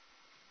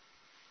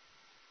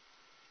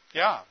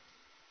 Yeah.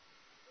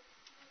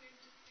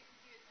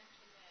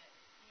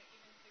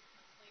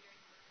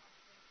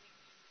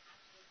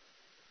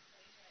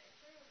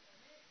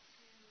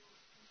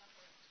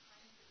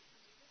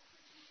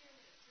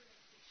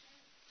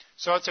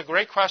 So it's a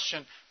great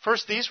question.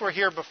 First, these were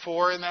here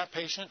before in that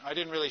patient. I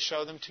didn't really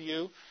show them to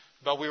you,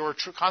 but we were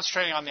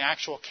concentrating on the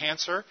actual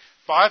cancer.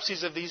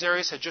 Biopsies of these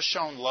areas had just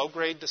shown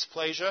low-grade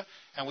dysplasia,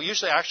 and we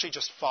usually actually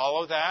just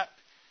follow that.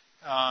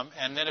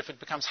 And then if it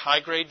becomes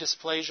high-grade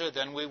dysplasia,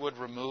 then we would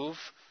remove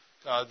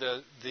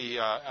the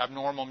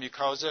abnormal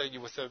mucosa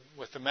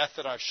with the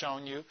method I've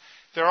shown you.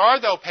 There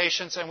are, though,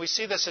 patients, and we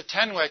see this at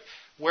Tenwek,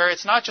 where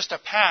it's not just a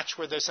patch,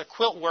 where there's a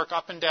quilt work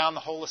up and down the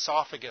whole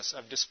esophagus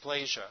of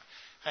dysplasia.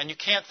 And you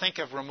can't think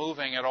of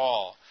removing at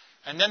all.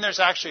 And then there's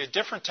actually a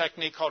different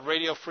technique called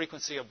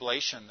radiofrequency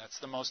ablation that's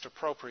the most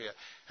appropriate.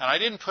 And I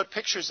didn't put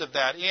pictures of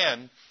that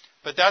in,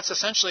 but that's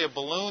essentially a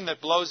balloon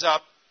that blows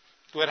up.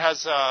 It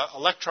has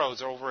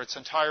electrodes over its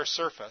entire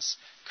surface,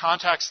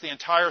 contacts the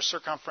entire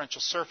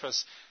circumferential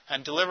surface,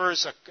 and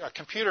a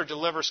computer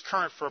delivers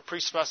current for a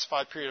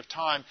pre-specified period of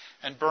time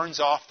and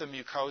burns off the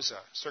mucosa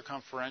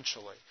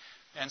circumferentially.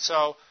 And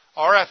so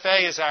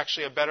RFA is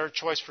actually a better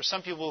choice for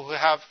some people who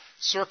have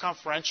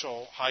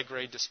circumferential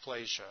high-grade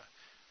dysplasia.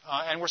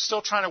 And we're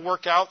still trying to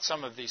work out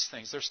some of these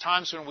things. There's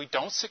times when we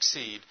don't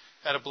succeed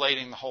at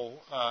ablating the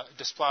whole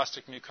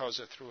dysplastic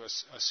mucosa through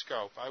a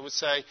scope. I would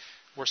say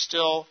we're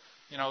still,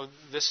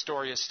 this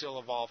story is still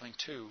evolving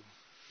too.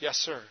 Yes,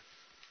 sir? Are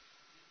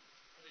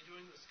they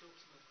doing the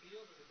scopes in the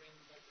field, or are they bringing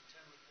them back to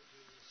Tenwek to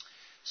do this?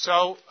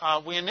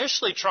 So we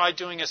initially tried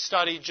doing a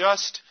study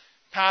just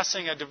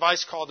passing a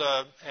device called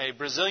a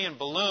Brazilian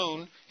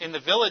balloon in the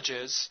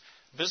villages.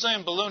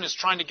 Brazilian balloon is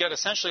trying to get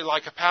essentially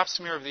like a pap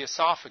smear of the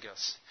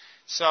esophagus.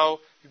 So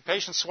the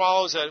patient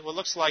swallows what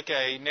looks like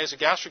a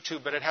nasogastric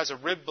tube, but it has a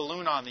rib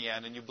balloon on the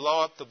end, and you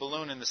blow up the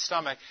balloon in the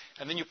stomach,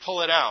 and then you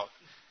pull it out.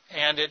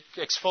 And it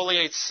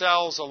exfoliates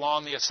cells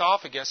along the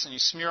esophagus, and you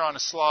smear on a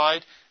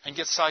slide and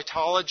get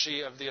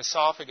cytology of the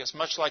esophagus,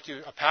 much like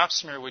a pap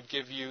smear would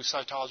give you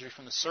cytology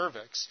from the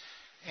cervix.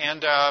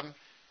 And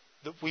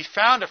we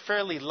found a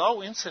fairly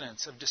low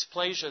incidence of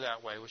dysplasia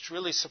that way, which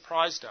really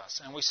surprised us.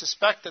 And we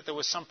suspect that there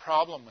was some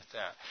problem with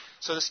that.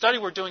 So the study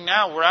we're doing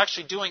now, we're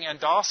actually doing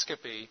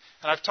endoscopy.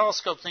 And I've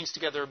telescoped things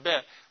together a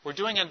bit. We're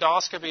doing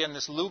endoscopy in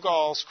this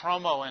Lugol's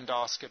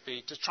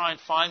chromoendoscopy to try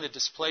and find the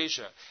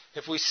dysplasia.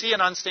 If we see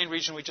an unstained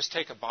region, we just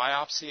take a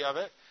biopsy of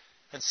it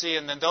and see.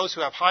 And then those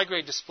who have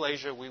high-grade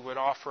dysplasia, we would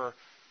offer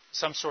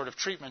some sort of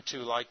treatment to,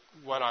 like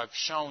what I've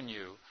shown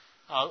you.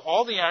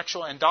 All the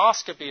actual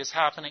endoscopy is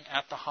happening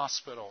at the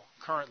hospital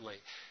currently.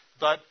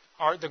 But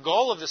the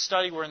goal of the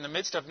study we're in the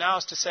midst of now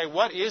is to say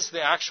what is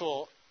the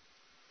actual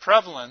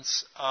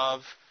prevalence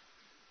of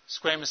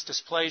squamous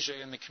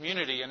dysplasia in the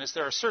community, and is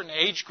there a certain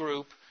age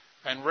group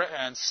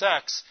and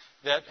sex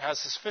that has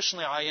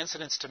sufficiently high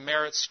incidence to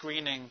merit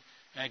screening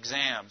and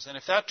exams. And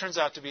if that turns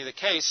out to be the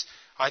case,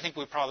 I think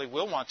we probably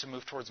will want to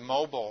move towards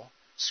mobile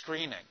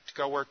screening, to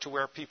go to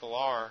where people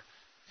are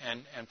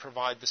and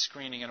provide the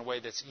screening in a way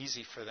that's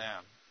easy for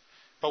them.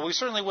 But we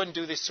certainly wouldn't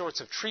do these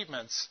sorts of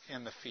treatments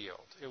in the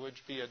field. It would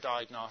be a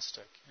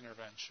diagnostic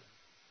intervention.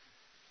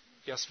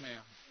 Yes,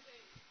 ma'am.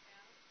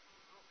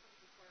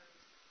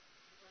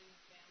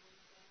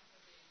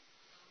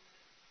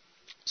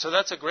 So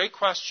that's a great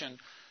question.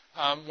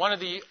 One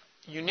of the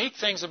unique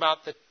things about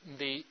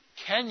the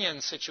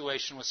Kenyan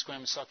situation with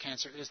squamous cell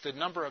cancer is the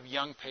number of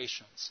young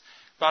patients.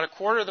 About a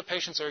quarter of the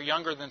patients are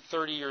younger than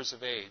 30 years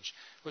of age,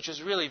 which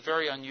is really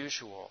very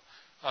unusual.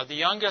 The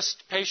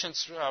youngest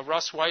patients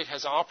Russ White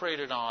has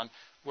operated on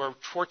were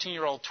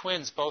 14-year-old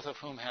twins, both of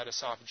whom had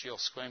esophageal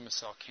squamous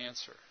cell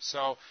cancer.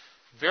 So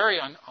very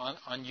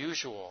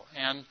unusual,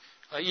 and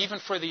even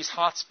for these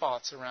hot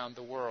spots around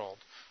the world.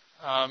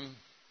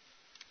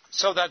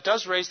 So that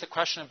does raise the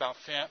question about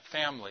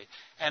family.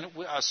 And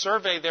a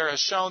survey there has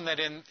shown that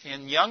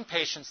in young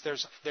patients,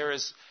 there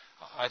is,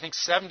 I think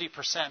 70%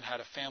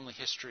 had a family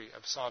history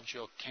of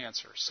esophageal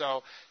cancer.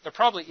 So there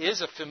probably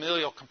is a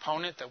familial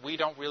component that we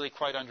don't really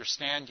quite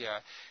understand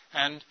yet.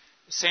 And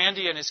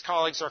Sandy and his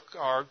colleagues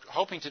are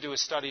hoping to do a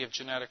study of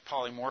genetic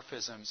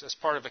polymorphisms as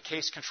part of a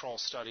case control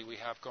study we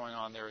have going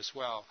on there as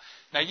well.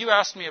 Now, you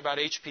asked me about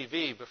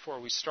HPV before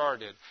we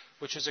started,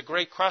 which is a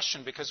great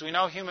question because we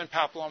know human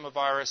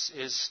papillomavirus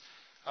is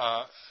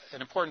an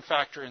important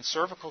factor in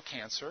cervical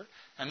cancer,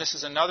 and this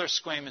is another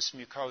squamous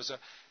mucosa.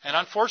 And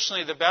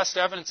unfortunately, the best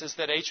evidence is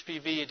that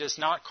HPV does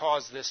not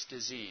cause this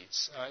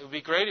disease. It would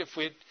be great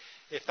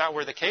if that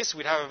were the case,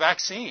 we'd have a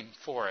vaccine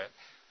for it.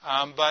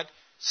 But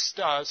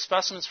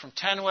specimens from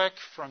Tenwek,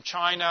 from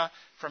China,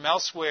 from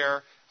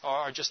elsewhere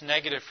are just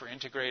negative for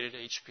integrated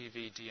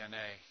HPV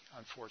DNA,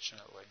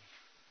 unfortunately.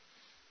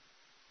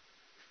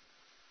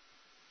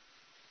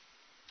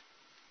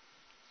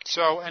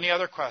 So, any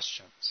other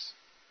questions?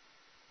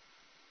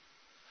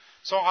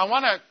 So I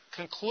want to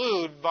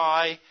conclude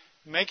by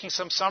making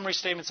some summary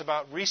statements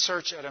about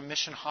research at a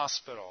mission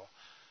hospital.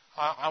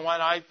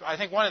 I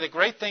think one of the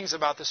great things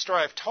about the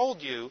story I've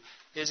told you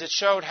is it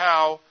showed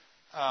how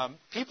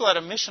people at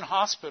a mission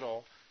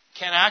hospital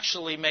can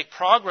actually make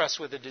progress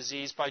with a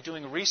disease by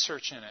doing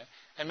research in it,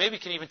 and maybe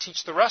can even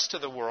teach the rest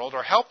of the world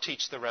or help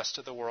teach the rest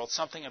of the world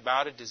something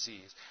about a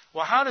disease.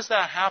 Well, how does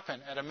that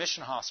happen at a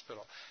mission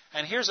hospital?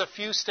 And here's a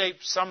few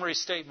summary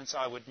statements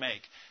I would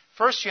make.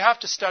 First, you have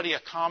to study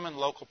a common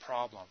local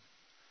problem.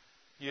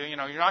 You're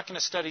not going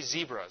to study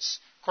zebras.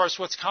 Of course,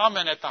 what's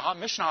common at the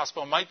mission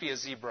hospital might be a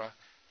zebra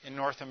in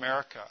North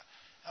America.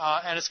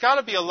 And it's got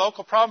to be a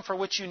local problem for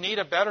which you need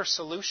a better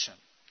solution,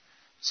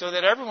 so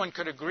that everyone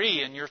could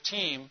agree in your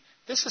team,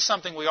 this is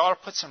something we ought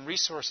to put some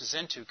resources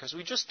into, because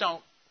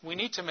we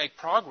need to make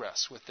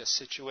progress with this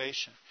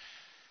situation.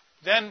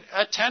 Then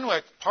at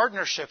Tenwek,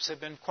 partnerships have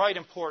been quite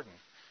important.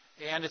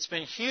 And it's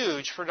been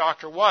huge for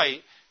Dr.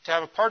 White to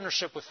have a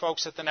partnership with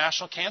folks at the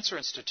National Cancer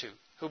Institute,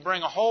 who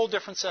bring a whole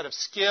different set of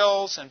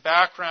skills and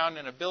background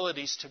and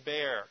abilities to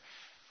bear.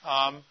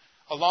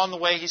 Along the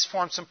way, he's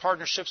formed some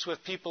partnerships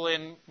with people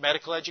in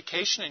medical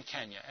education in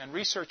Kenya and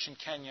research in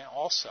Kenya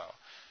also.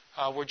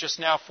 We're just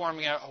now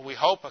forming, we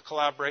hope, a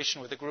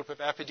collaboration with a group of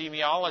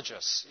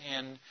epidemiologists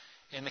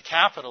in the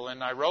capital, in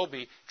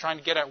Nairobi, trying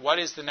to get at what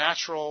is the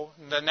national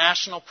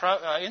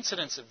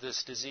incidence of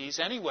this disease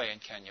anyway in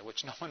Kenya,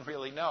 which no one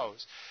really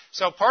knows.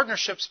 So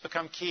partnerships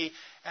become key,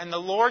 and the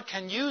Lord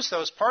can use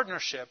those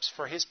partnerships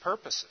for His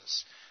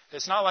purposes.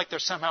 It's not like they're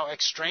somehow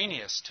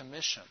extraneous to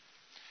mission.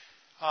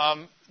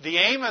 The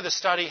aim of the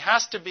study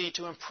has to be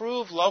to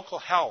improve local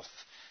health,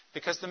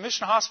 because the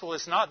mission hospital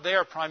is not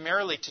there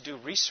primarily to do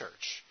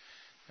research.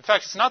 In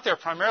fact, it's not there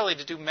primarily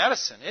to do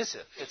medicine, is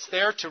it? It's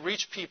there to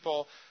reach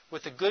people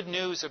with the good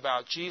news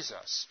about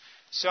Jesus.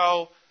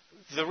 So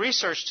the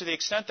research, to the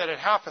extent that it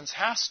happens,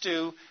 has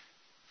to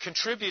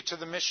contribute to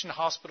the mission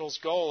hospital's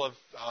goal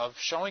of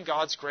showing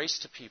God's grace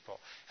to people.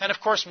 And, of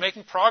course,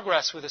 making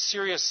progress with a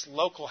serious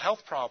local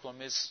health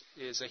problem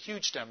is a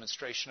huge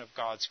demonstration of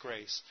God's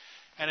grace.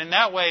 And in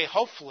that way,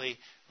 hopefully,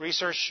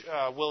 research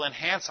will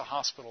enhance a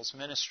hospital's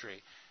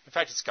ministry. In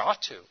fact, it's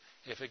got to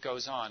if it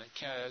goes on. It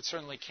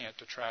certainly can't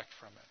detract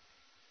from it.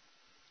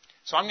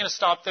 So I'm going to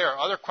stop there.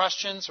 Other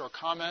questions or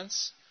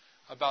comments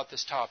about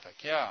this topic?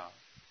 Yeah.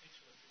 Thanks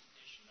for the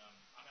presentation.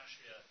 I'm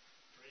actually a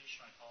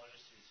radiation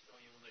oncologist who's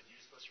feeling a little bit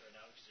useless right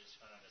now because I just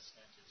found out a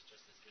stent is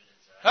just as good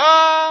as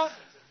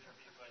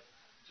therapy. But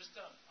just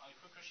a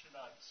quick question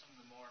about some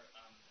of the more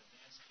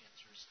advanced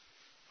cancers.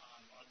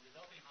 Are the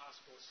developing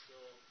hospitals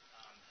still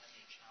having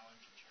a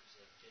challenge in terms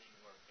of getting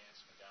more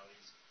advanced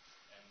modalities?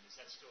 And is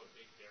that still a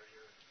big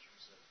barrier in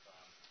terms of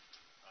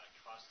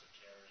cost of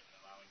care and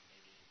allowing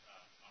maybe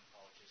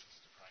oncologists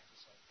to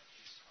practice at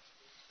these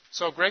hospitals?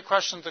 So great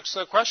question. So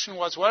the question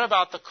was, what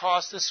about the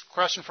cost? This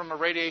question from a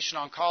radiation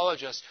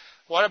oncologist.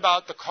 What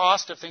about the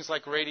cost of things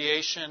like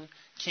radiation,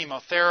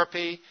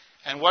 chemotherapy,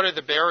 and what are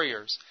the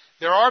barriers?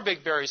 There are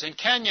big barriers. In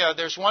Kenya,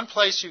 there's one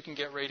place you can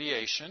get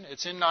radiation.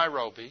 It's in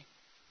Nairobi.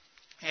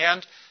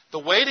 And the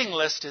waiting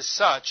list is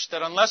such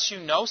that unless you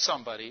know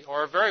somebody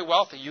or are very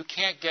wealthy, you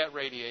can't get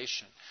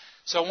radiation.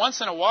 So once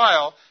in a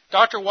while,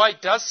 Dr.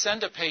 White does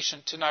send a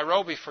patient to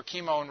Nairobi for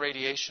chemo and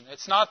radiation.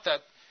 It's not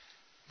that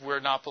we're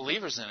not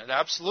believers in it.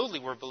 Absolutely,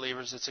 we're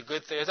believers. It's a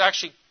good thing. It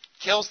actually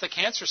kills the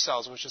cancer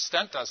cells, which a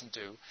stent doesn't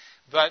do.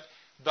 But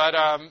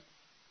the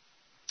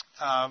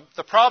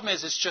problem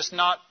is it's just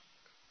not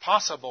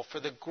possible for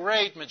the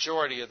great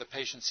majority of the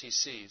patients he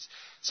sees.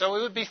 So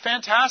it would be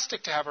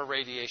fantastic to have a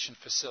radiation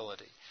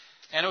facility.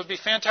 And it would be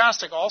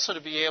fantastic also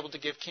to be able to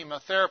give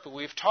chemotherapy.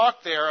 We've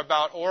talked there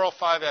about oral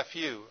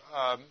 5-FU,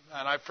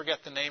 and I forget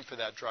the name for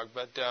that drug,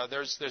 but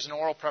there's an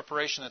oral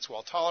preparation that's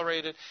well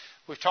tolerated.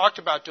 We've talked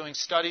about doing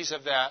studies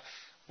of that.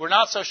 We're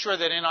not so sure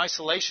that in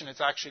isolation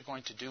it's actually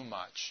going to do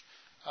much.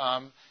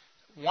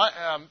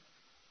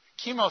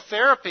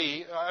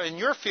 Chemotherapy, in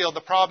your field,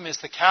 the problem is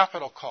the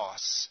capital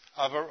costs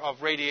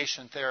of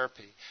radiation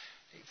therapy.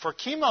 For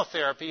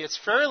chemotherapy, it's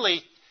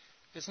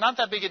not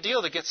that big a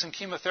deal to get some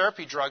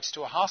chemotherapy drugs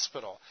to a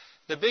hospital.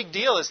 The big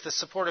deal is the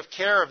supportive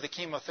care of the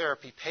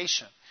chemotherapy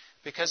patient.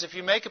 Because if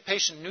you make a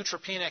patient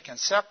neutropenic and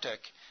septic,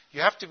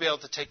 you have to be able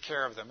to take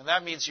care of them. And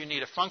that means you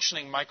need a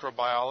functioning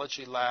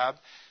microbiology lab.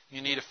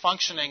 You need a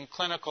functioning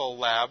clinical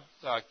lab,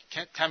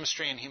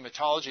 chemistry and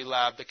hematology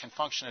lab that can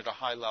function at a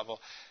high level.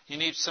 You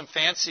need some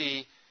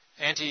fancy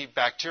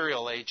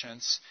antibacterial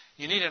agents.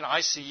 You need an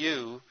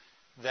ICU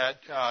that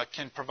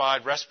can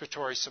provide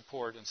respiratory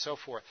support and so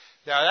forth.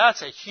 Now,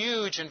 that's a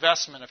huge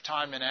investment of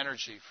time and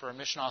energy for a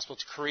mission hospital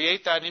to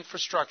create that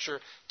infrastructure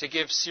to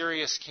give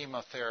serious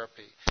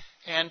chemotherapy.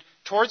 And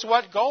towards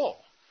what goal?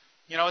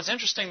 You know, it's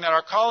interesting that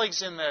our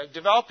colleagues in the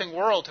developing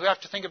world who have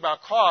to think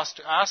about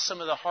cost ask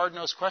some of the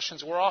hard-nosed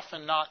questions we're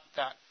often not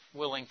that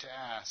willing to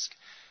ask.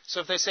 So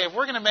if they say, if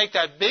we're going to make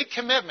that big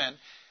commitment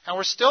and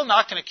we're still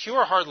not going to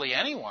cure hardly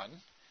anyone,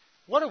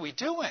 what are we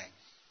doing?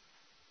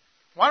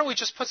 Why don't we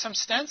just put some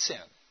stents in?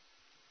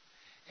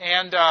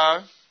 And,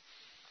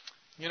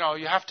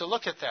 you have to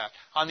look at that.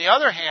 On the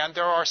other hand,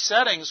 there are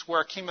settings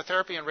where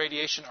chemotherapy and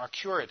radiation are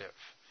curative.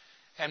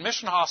 And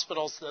mission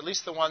hospitals, at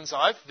least the ones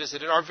I've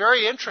visited, are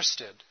very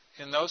interested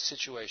in those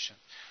situations.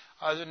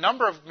 The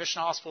number of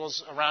mission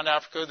hospitals around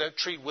Africa that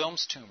treat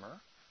Wilms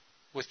tumor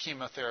with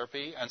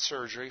chemotherapy and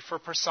surgery for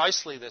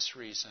precisely this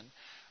reason.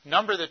 A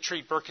number that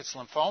treat Burkitt's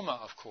lymphoma,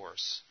 of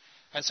course.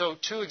 And so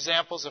 2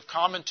 examples of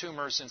common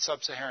tumors in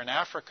sub-Saharan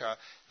Africa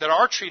that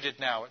are treated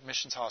now at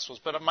missions hospitals.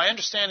 But my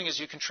understanding is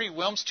you can treat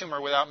Wilms tumor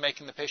without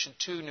making the patient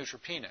too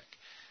neutropenic.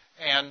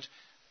 And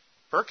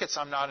Burkitt's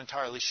I'm not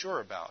entirely sure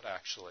about,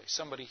 actually.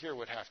 Somebody here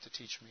would have to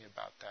teach me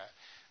about that.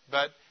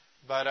 But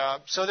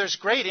so there's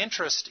great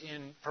interest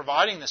in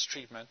providing this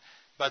treatment,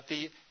 but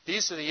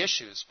these are the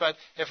issues. But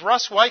if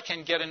Russ White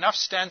can get enough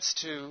stents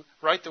to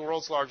write the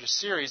world's largest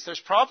series,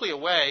 there's probably a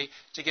way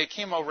to get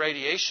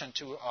chemoradiation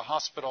to a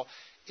hospital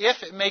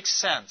if it makes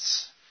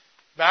sense.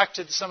 Back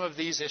to some of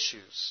these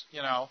issues.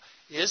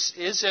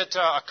 Is it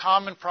a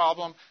common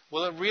problem?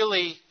 Will it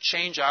really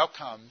change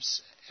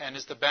outcomes? And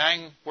is the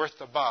bang worth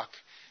the buck?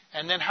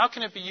 And then how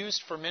can it be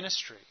used for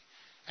ministry?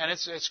 And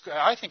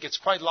I think it's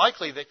quite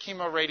likely that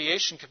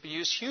chemoradiation could be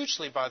used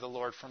hugely by the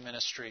Lord for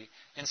ministry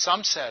in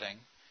some setting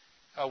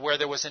where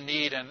there was a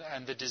need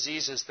and the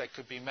diseases that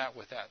could be met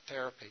with that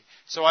therapy.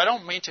 So I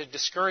don't mean to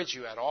discourage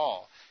you at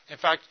all. In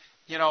fact,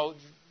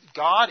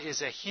 God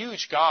is a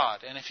huge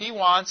God. And if He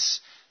wants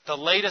the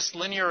latest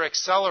linear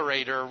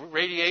accelerator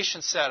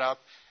radiation setup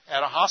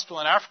at a hospital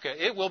in Africa,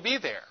 it will be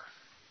there.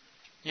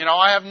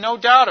 I have no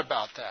doubt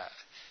about that.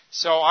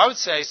 So I would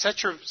say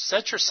set your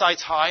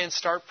sights high and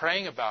start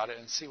praying about it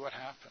and see what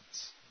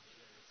happens.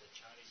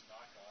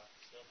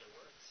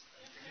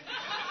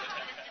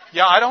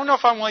 Yeah, I don't know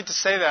if I'm willing to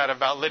say that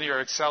about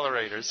linear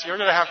accelerators. You're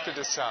going to have to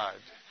decide.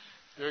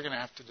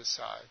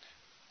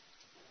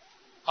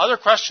 Other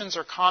questions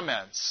or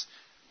comments?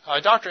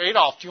 Dr.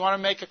 Adolf, do you want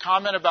to make a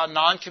comment about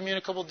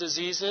non-communicable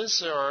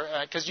diseases? Or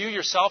because you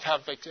yourself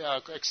have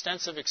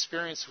extensive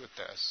experience with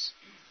this.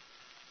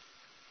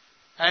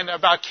 And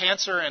about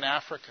cancer in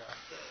Africa.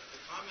 The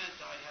comment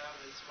I have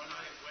is when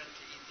I went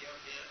to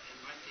Ethiopia in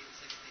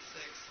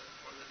 1966, and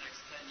for the next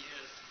 10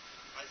 years,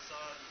 I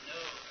saw no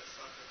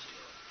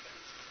esophageal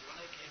cancer. When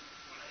I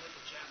had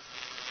the chance to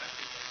come back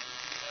again in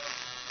 2000,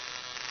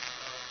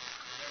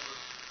 there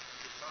were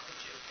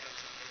esophageal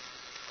cancer cases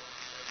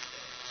almost every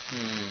day.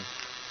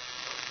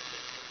 What's the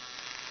difference?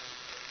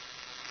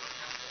 What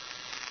happened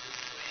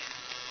between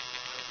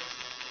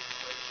resistance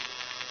exposure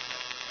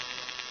and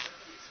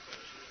second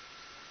exposure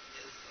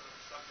is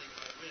something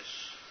I wish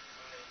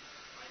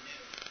I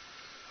knew.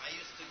 I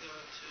used to go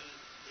to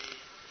the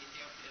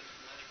Ethiopian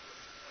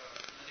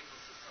Medical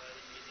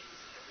Society meetings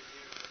every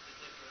year with the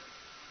different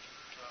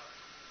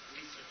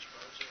research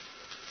projects,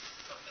 which is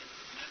something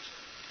you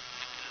mentioned,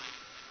 and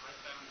I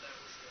found that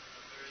was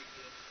a very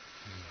good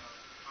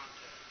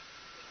contact.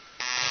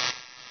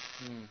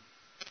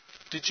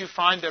 Did you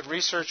find that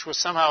research was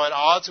somehow at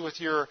odds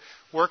with your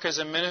work as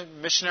a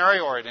missionary,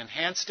 or it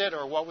enhanced it,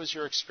 or what was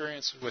your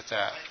experience with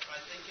that? I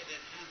think it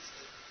enhanced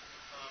it.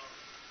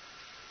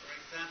 For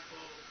example,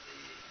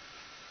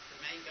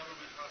 the main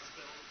government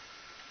hospital,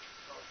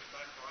 called the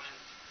Black Lion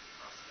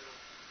Hospital,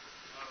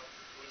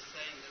 was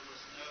saying there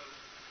was no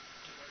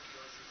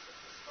tuberculosis of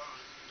the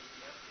spine in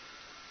Ethiopia.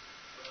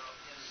 Well,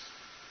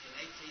 in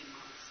 18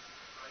 months,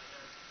 I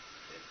had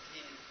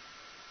 15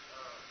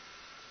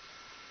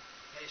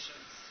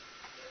 patients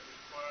that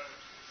required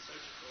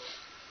surgical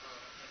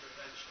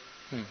intervention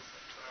because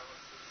of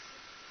paralysis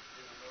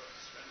in the lower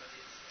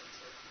extremities and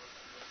so forth,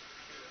 and was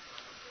cured by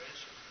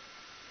operation.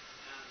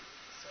 And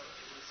so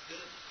it was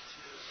good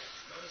to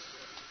expose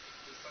them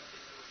to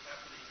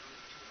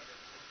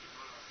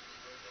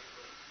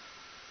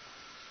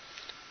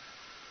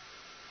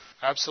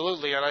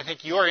Absolutely. And I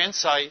think your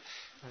insight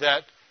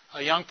that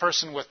a young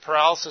person with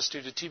paralysis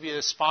due to TBI of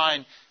the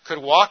spine could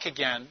walk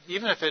again,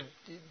 even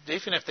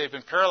if they've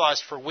been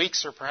paralyzed for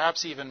weeks or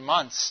perhaps even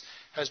months,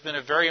 has been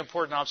a very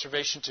important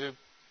observation to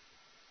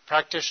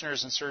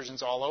practitioners and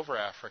surgeons all over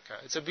Africa.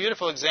 It's a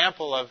beautiful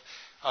example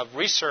of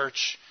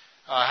research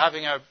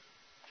having an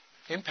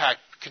impact,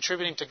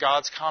 contributing to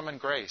God's common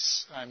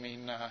grace. I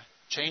mean,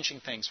 changing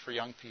things for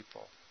young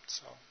people.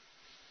 So,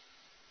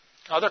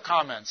 other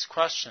comments,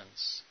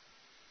 questions?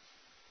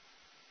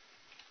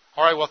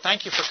 All right, well,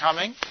 thank you for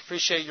coming.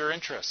 Appreciate your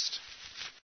interest.